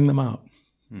just to bring them out.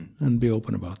 And be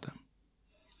open about them.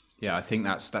 Yeah, I think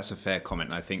that's a fair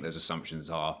comment. I think those assumptions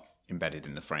are embedded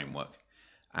in the framework.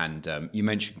 And you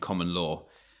mentioned common law.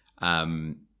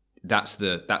 That's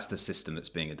the system that's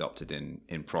being adopted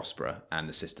in Prospera and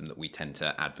the system that we tend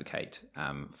to advocate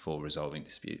for resolving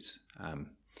disputes.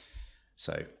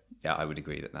 So yeah, I would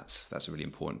agree that that's a really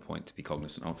important point to be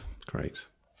cognizant of. Great.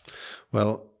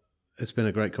 Well, it's been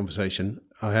a great conversation.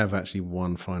 I have actually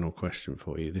one final question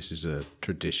for you. This is a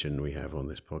tradition we have on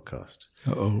this podcast.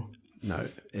 Uh-oh. No,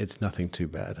 it's nothing too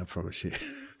bad, I promise you.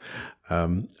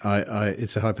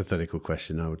 It's a hypothetical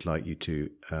question. I would like you to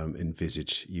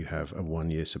envisage you have a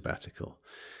 1-year sabbatical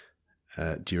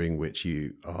during which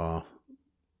you are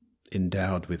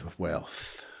endowed with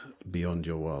wealth beyond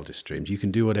your wildest dreams. You can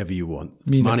do whatever you want.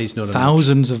 Money's not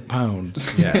thousands of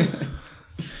pounds. Yeah.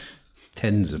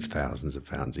 Tens of thousands of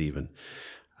pounds even.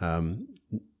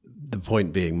 The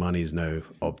point being, money is no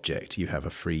object. You have a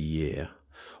free year.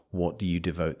 What do you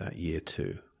devote that year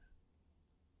to?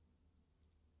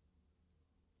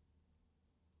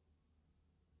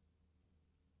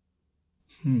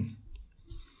 And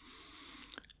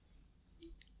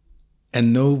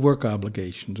no work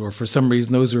obligations, or for some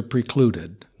reason those are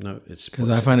precluded. No, it's because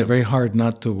I find it very hard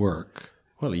not to work.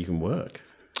 Well, you can work.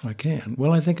 I can.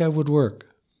 Well, I think I would work.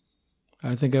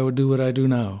 I think I would do what I do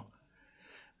now.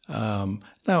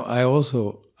 Now, I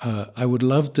also, I would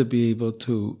love to be able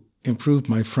to improve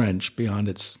my French beyond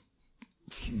its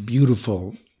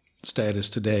beautiful status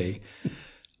today.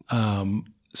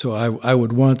 So I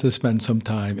would want to spend some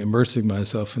time immersing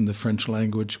myself in the French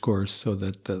language course so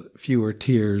that the fewer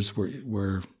tears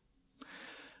were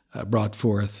brought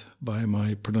forth by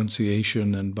my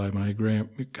pronunciation and by my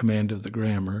command of the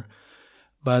grammar.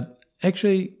 But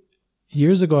actually,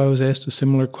 years ago, I was asked a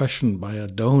similar question by a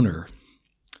donor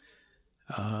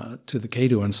to the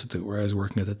Cato Institute, where I was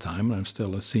working at the time, and I'm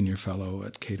still a senior fellow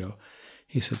at Cato.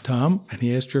 He said, Tom, and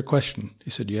he asked you a question. He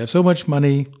said, you have so much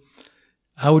money,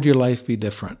 how would your life be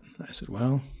different? I said,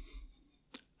 well,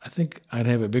 I think I'd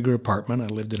have a bigger apartment. I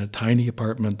lived in a tiny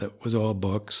apartment that was all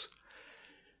books,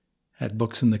 had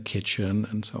books in the kitchen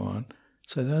and so on.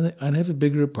 So I'd have a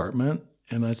bigger apartment,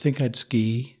 and I think I'd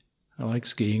ski. I like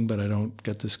skiing, but I don't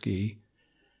get to ski.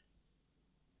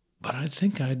 But I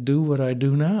think I'd do what I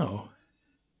do now.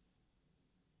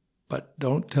 But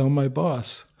don't tell my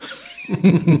boss.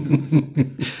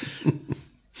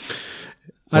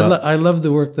 Well, I love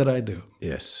the work that I do.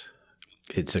 Yes.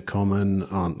 It's a common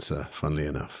answer, funnily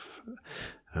enough.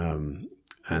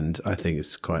 And I think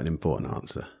it's quite an important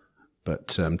answer.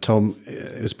 But Tom,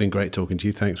 it's been great talking to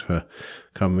you. Thanks for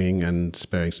coming and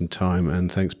sparing some time.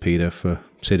 And thanks, Peter, for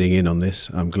sitting in on this.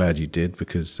 I'm glad you did,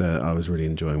 because I was really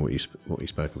enjoying what you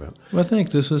spoke about. Well,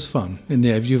 thanks. This was fun. And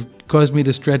yeah, you've caused me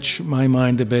to stretch my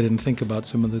mind a bit and think about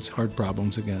some of these hard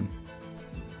problems again.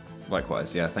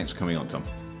 Likewise. Yeah, thanks for coming on, Tom.